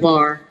leaving the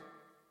bar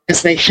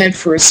as they head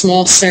for a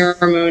small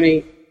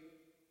ceremony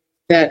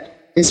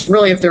that is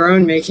really of their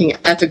own making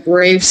at the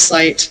grave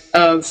site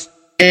of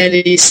Ed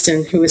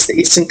Easton, who is the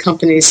Easton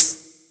Company's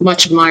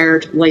much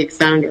admired late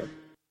founder.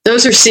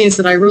 Those are scenes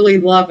that I really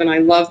love, and I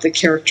love the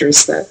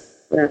characters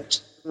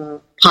that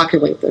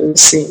populate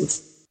those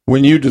scenes.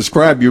 When you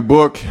describe your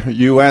book,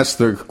 you ask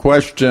the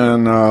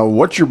question,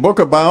 what's your book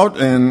about?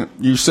 And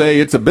you say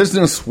it's a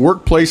business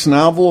workplace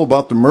novel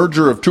about the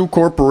merger of two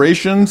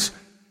corporations.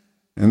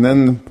 And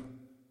then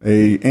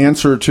a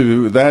answer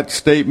to that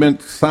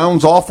statement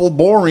sounds awful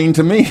boring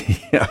to me.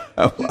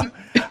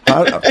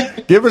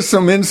 Give us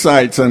some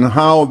insights on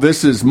how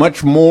this is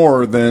much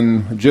more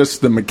than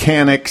just the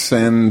mechanics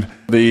and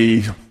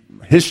the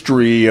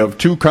history of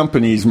two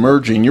companies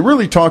merging. You're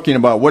really talking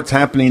about what's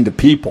happening to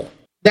people.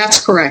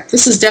 That's correct.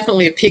 This is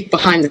definitely a peek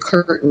behind the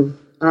curtain,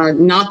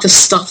 not the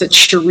stuff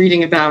that you're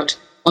reading about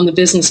on the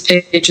business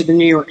page of the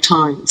New York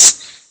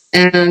Times.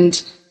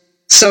 And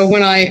so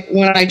when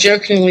I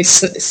jokingly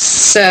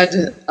said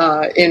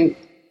in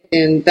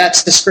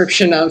that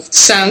description of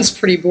sounds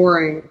pretty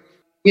boring,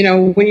 you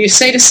know, when you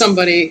say to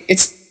somebody,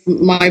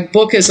 my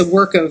book is a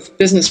work of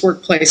business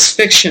workplace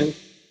fiction,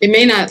 it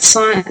may not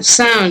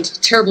sound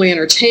terribly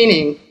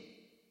entertaining.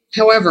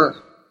 However,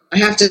 I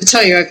have to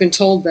tell you, I've been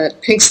told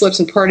that Pink Slips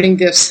and Parting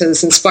Gifts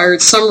has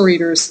inspired some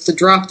readers to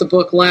drop the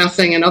book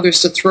laughing and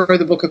others to throw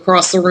the book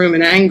across the room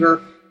in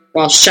anger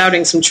while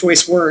shouting some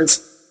choice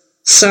words.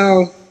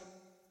 So,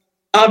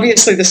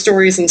 obviously, the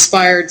story has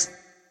inspired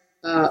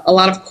a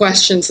lot of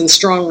questions and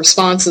strong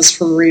responses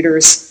from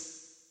readers.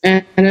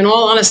 And in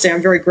all honesty,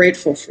 I'm very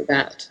grateful for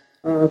that.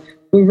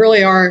 We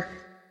really are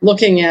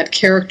looking at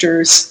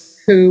characters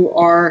who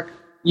are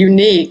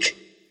unique,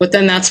 but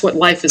then that's what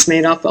life is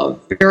made up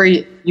of.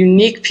 Very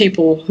unique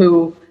people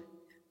who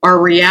are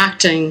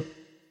reacting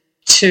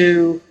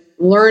to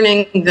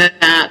learning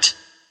that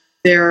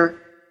their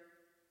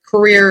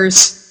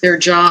careers, their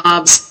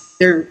jobs,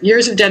 their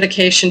years of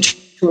dedication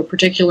to a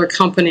particular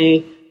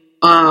company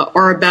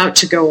are about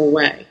to go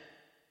away.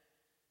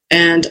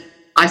 And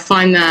I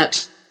find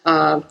that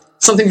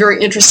something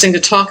very interesting to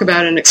talk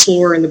about and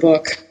explore in the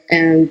book.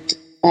 And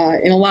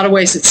in a lot of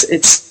ways,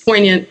 it's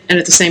poignant and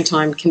at the same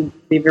time can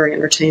be very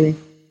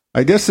entertaining.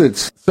 I guess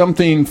it's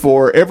something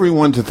for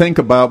everyone to think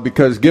about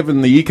because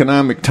given the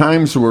economic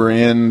times we're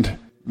in,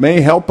 may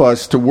help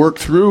us to work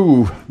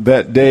through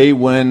that day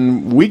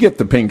when we get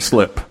the pink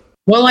slip.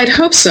 Well, I'd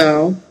hope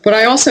so, but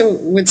I also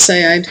would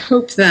say I'd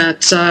hope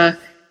that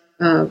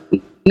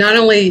not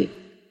only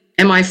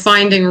am I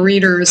finding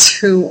readers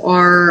who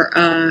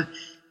are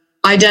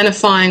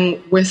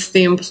identifying with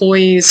the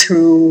employees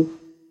who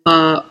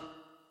are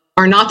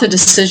not the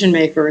decision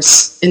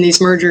makers in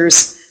these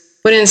mergers,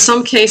 but in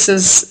some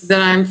cases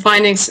that I'm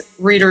finding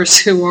readers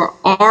who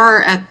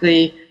are at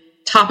the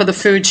top of the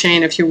food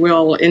chain, if you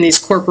will, in these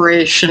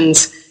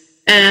corporations,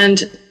 and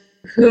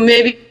who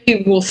maybe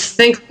will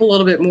think a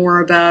little bit more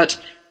about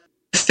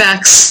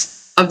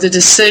effects of the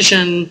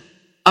decision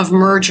of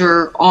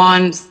merger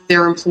on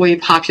their employee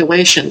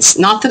populations.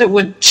 Not that it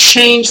would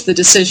change the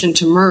decision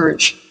to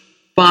merge,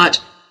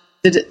 but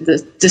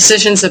the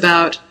decisions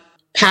about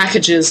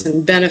packages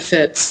and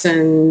benefits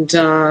and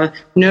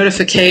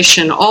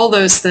notification, all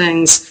those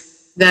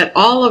things, that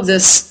all of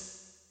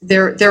this,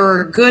 there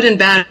are good and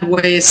bad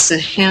ways to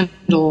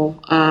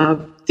handle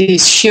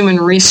these human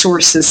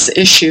resources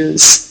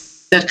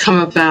issues that come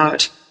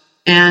about,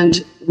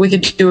 and we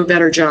could do a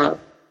better job.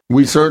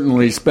 We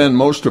certainly spend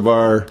most of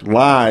our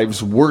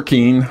lives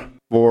working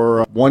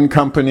for one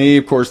company.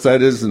 Of course, that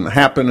doesn't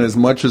happen as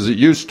much as it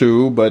used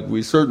to, but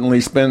we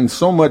certainly spend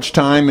so much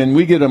time and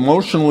we get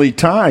emotionally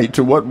tied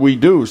to what we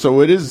do.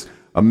 So it is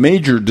a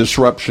major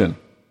disruption.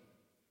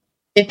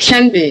 It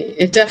can be.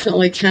 It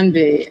definitely can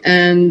be.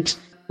 And,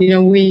 you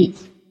know, we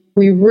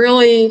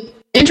really,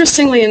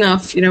 interestingly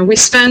enough, you know, we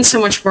spend so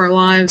much of our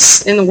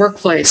lives in the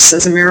workplace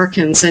as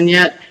Americans, and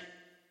yet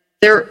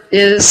there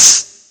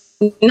is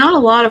not a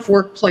lot of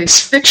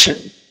workplace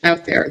fiction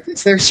out there.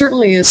 There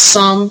certainly is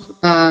some.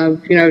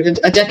 You know,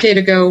 a decade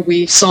ago,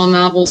 we saw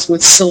novels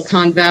with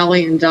Silicon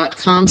Valley and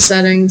 .com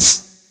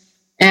settings,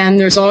 and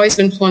there's always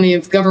been plenty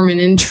of government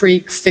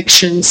intrigue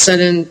fiction set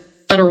in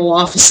federal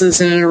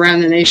offices in and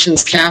around the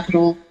nation's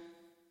capital.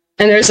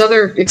 And there's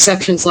other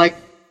exceptions like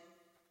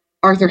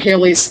Arthur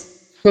Haley's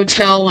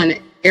hotel and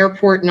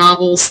airport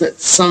novels that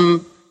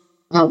some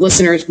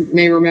listeners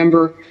may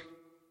remember.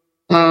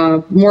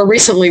 More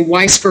recently,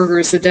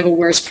 Weisberger's The Devil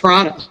Wears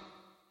Prada.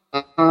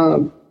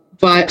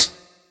 But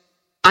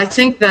I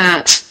think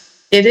that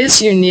it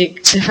is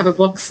unique to have a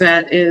book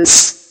that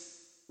is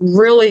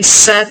really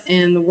set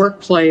in the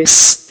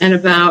workplace and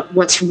about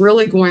what's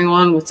really going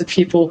on with the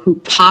people who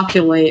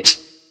populate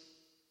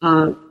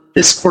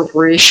this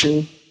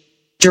corporation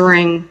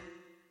during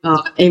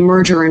a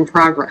merger in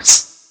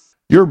progress.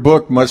 Your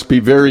book must be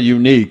very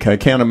unique. I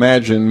can't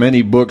imagine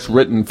many books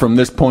written from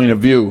this point of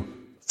view.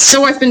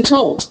 So I've been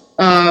told.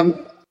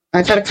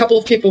 I've had a couple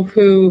of people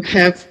who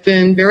have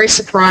been very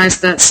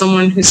surprised that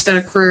someone who spent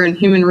a career in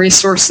human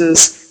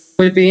resources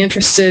would be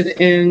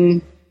interested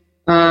in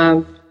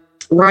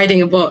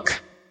writing a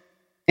book.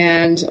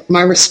 And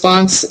my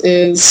response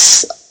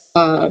is,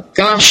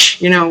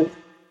 gosh,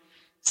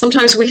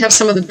 sometimes we have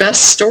some of the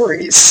best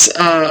stories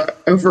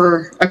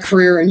over a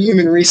career in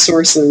human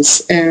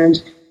resources.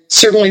 And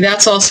certainly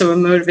that's also a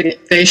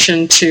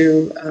motivation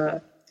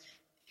to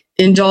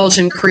indulge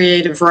in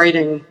creative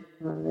writing,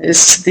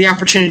 is the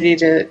opportunity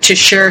to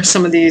share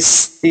some of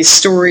these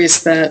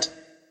stories that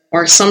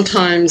are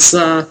sometimes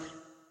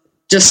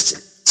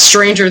just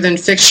stranger than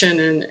fiction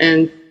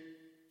and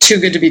too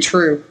good to be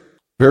true.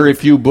 Very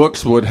few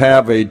books would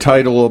have a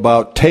title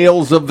about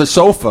Tales of the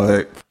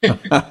Sofa.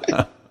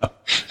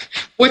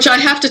 Which I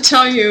have to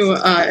tell you,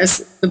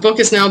 as the book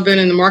has now been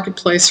in the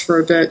marketplace for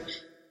a bit,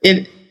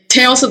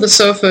 Tales of the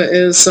Sofa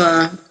is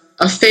a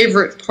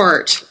favorite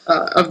part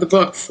of the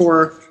book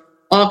for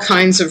all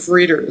kinds of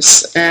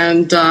readers,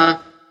 and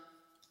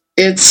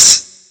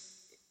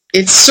it's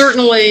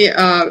certainly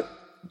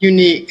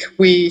unique.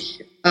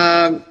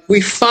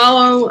 We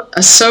follow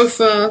a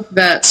sofa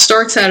that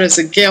starts out as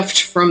a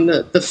gift from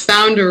the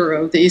founder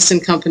of the Easton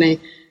Company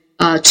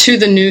to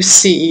the new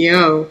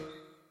CEO.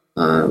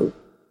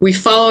 We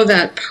follow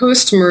that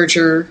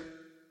post-merger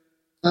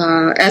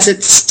as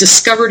it's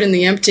discovered in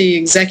the empty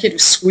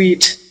executive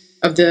suite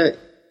of the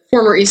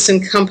former Easton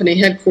Company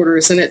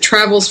headquarters, and it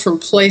travels from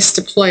place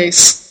to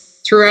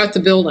place throughout the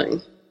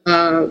building.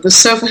 The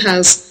sofa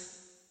has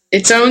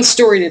its own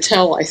story to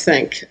tell, I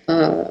think,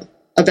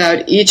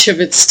 about each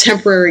of its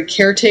temporary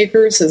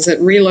caretakers as it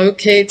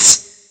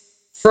relocates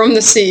from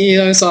the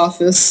CEO's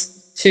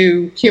office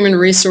to human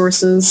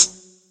resources,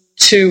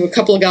 to a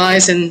couple of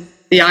guys in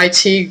the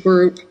IT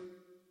group,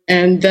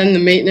 and then the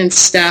maintenance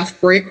staff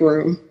break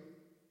room.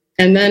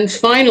 And then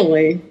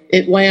finally,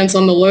 it lands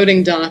on the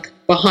loading dock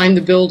behind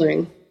the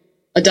building,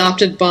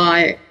 adopted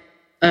by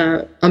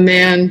a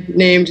man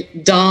named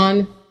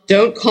Don,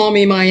 don't call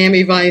me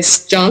Miami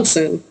Vice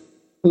Johnson,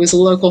 who is a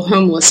local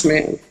homeless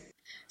man.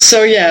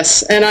 So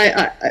yes, and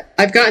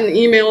I've gotten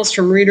emails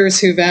from readers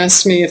who've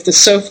asked me if the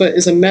sofa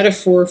is a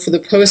metaphor for the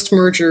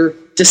post-merger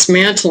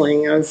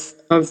dismantling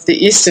of the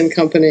Easton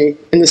Company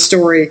in the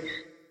story.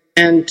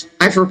 And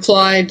I've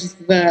replied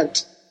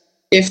that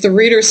if the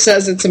reader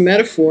says it's a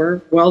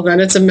metaphor, well, then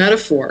it's a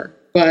metaphor.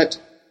 But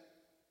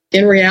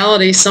in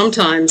reality,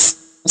 sometimes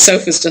a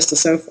sofa is just a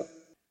sofa.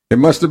 It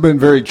must have been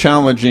very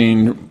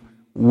challenging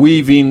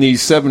weaving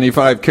these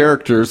 75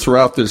 characters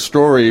throughout this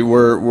story.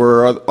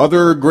 Were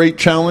other great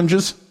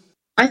challenges?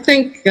 I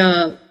think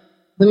the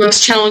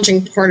most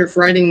challenging part of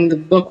writing the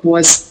book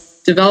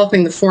was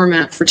developing the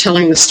format for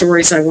telling the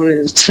stories I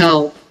wanted to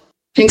tell.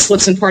 Pink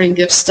Slips and Parting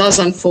Gifts does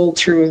unfold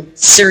through a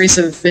series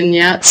of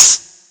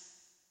vignettes,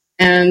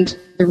 and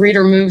the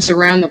reader moves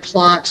around the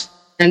plot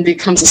and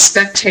becomes a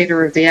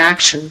spectator of the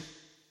action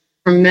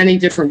from many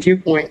different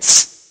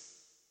viewpoints.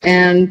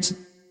 And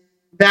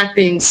that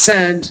being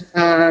said,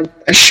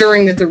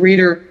 assuring that the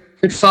reader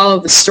could follow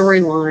the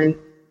storyline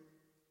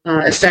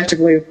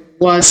effectively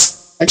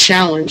was a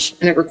challenge,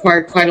 and it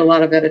required quite a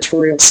lot of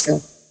editorial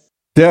skill.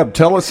 Deb,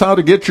 tell us how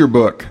to get your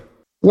book.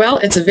 Well,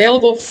 it's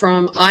available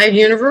from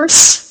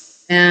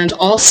iUniverse and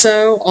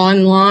also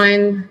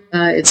online.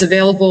 It's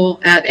available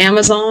at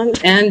Amazon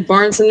and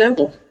Barnes &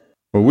 Noble.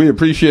 Well, we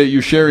appreciate you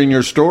sharing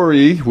your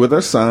story with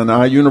us on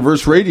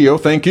iUniverse Radio.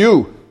 Thank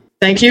you.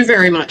 Thank you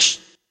very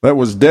much. That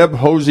was Deb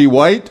Hosey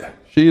White.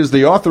 She is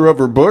the author of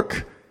her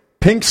book,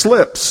 Pink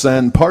Slips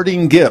and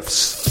Parting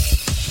Gifts.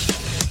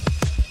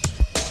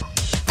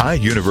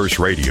 iUniverse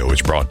Radio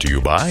is brought to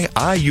you by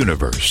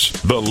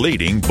iUniverse, the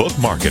leading book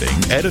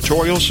marketing,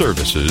 editorial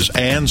services,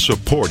 and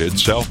supported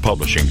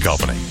self-publishing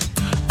company.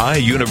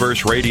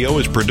 iUniverse Radio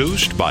is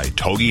produced by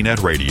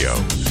TogiNet Radio.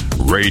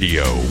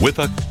 Radio with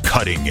a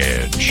cutting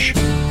edge.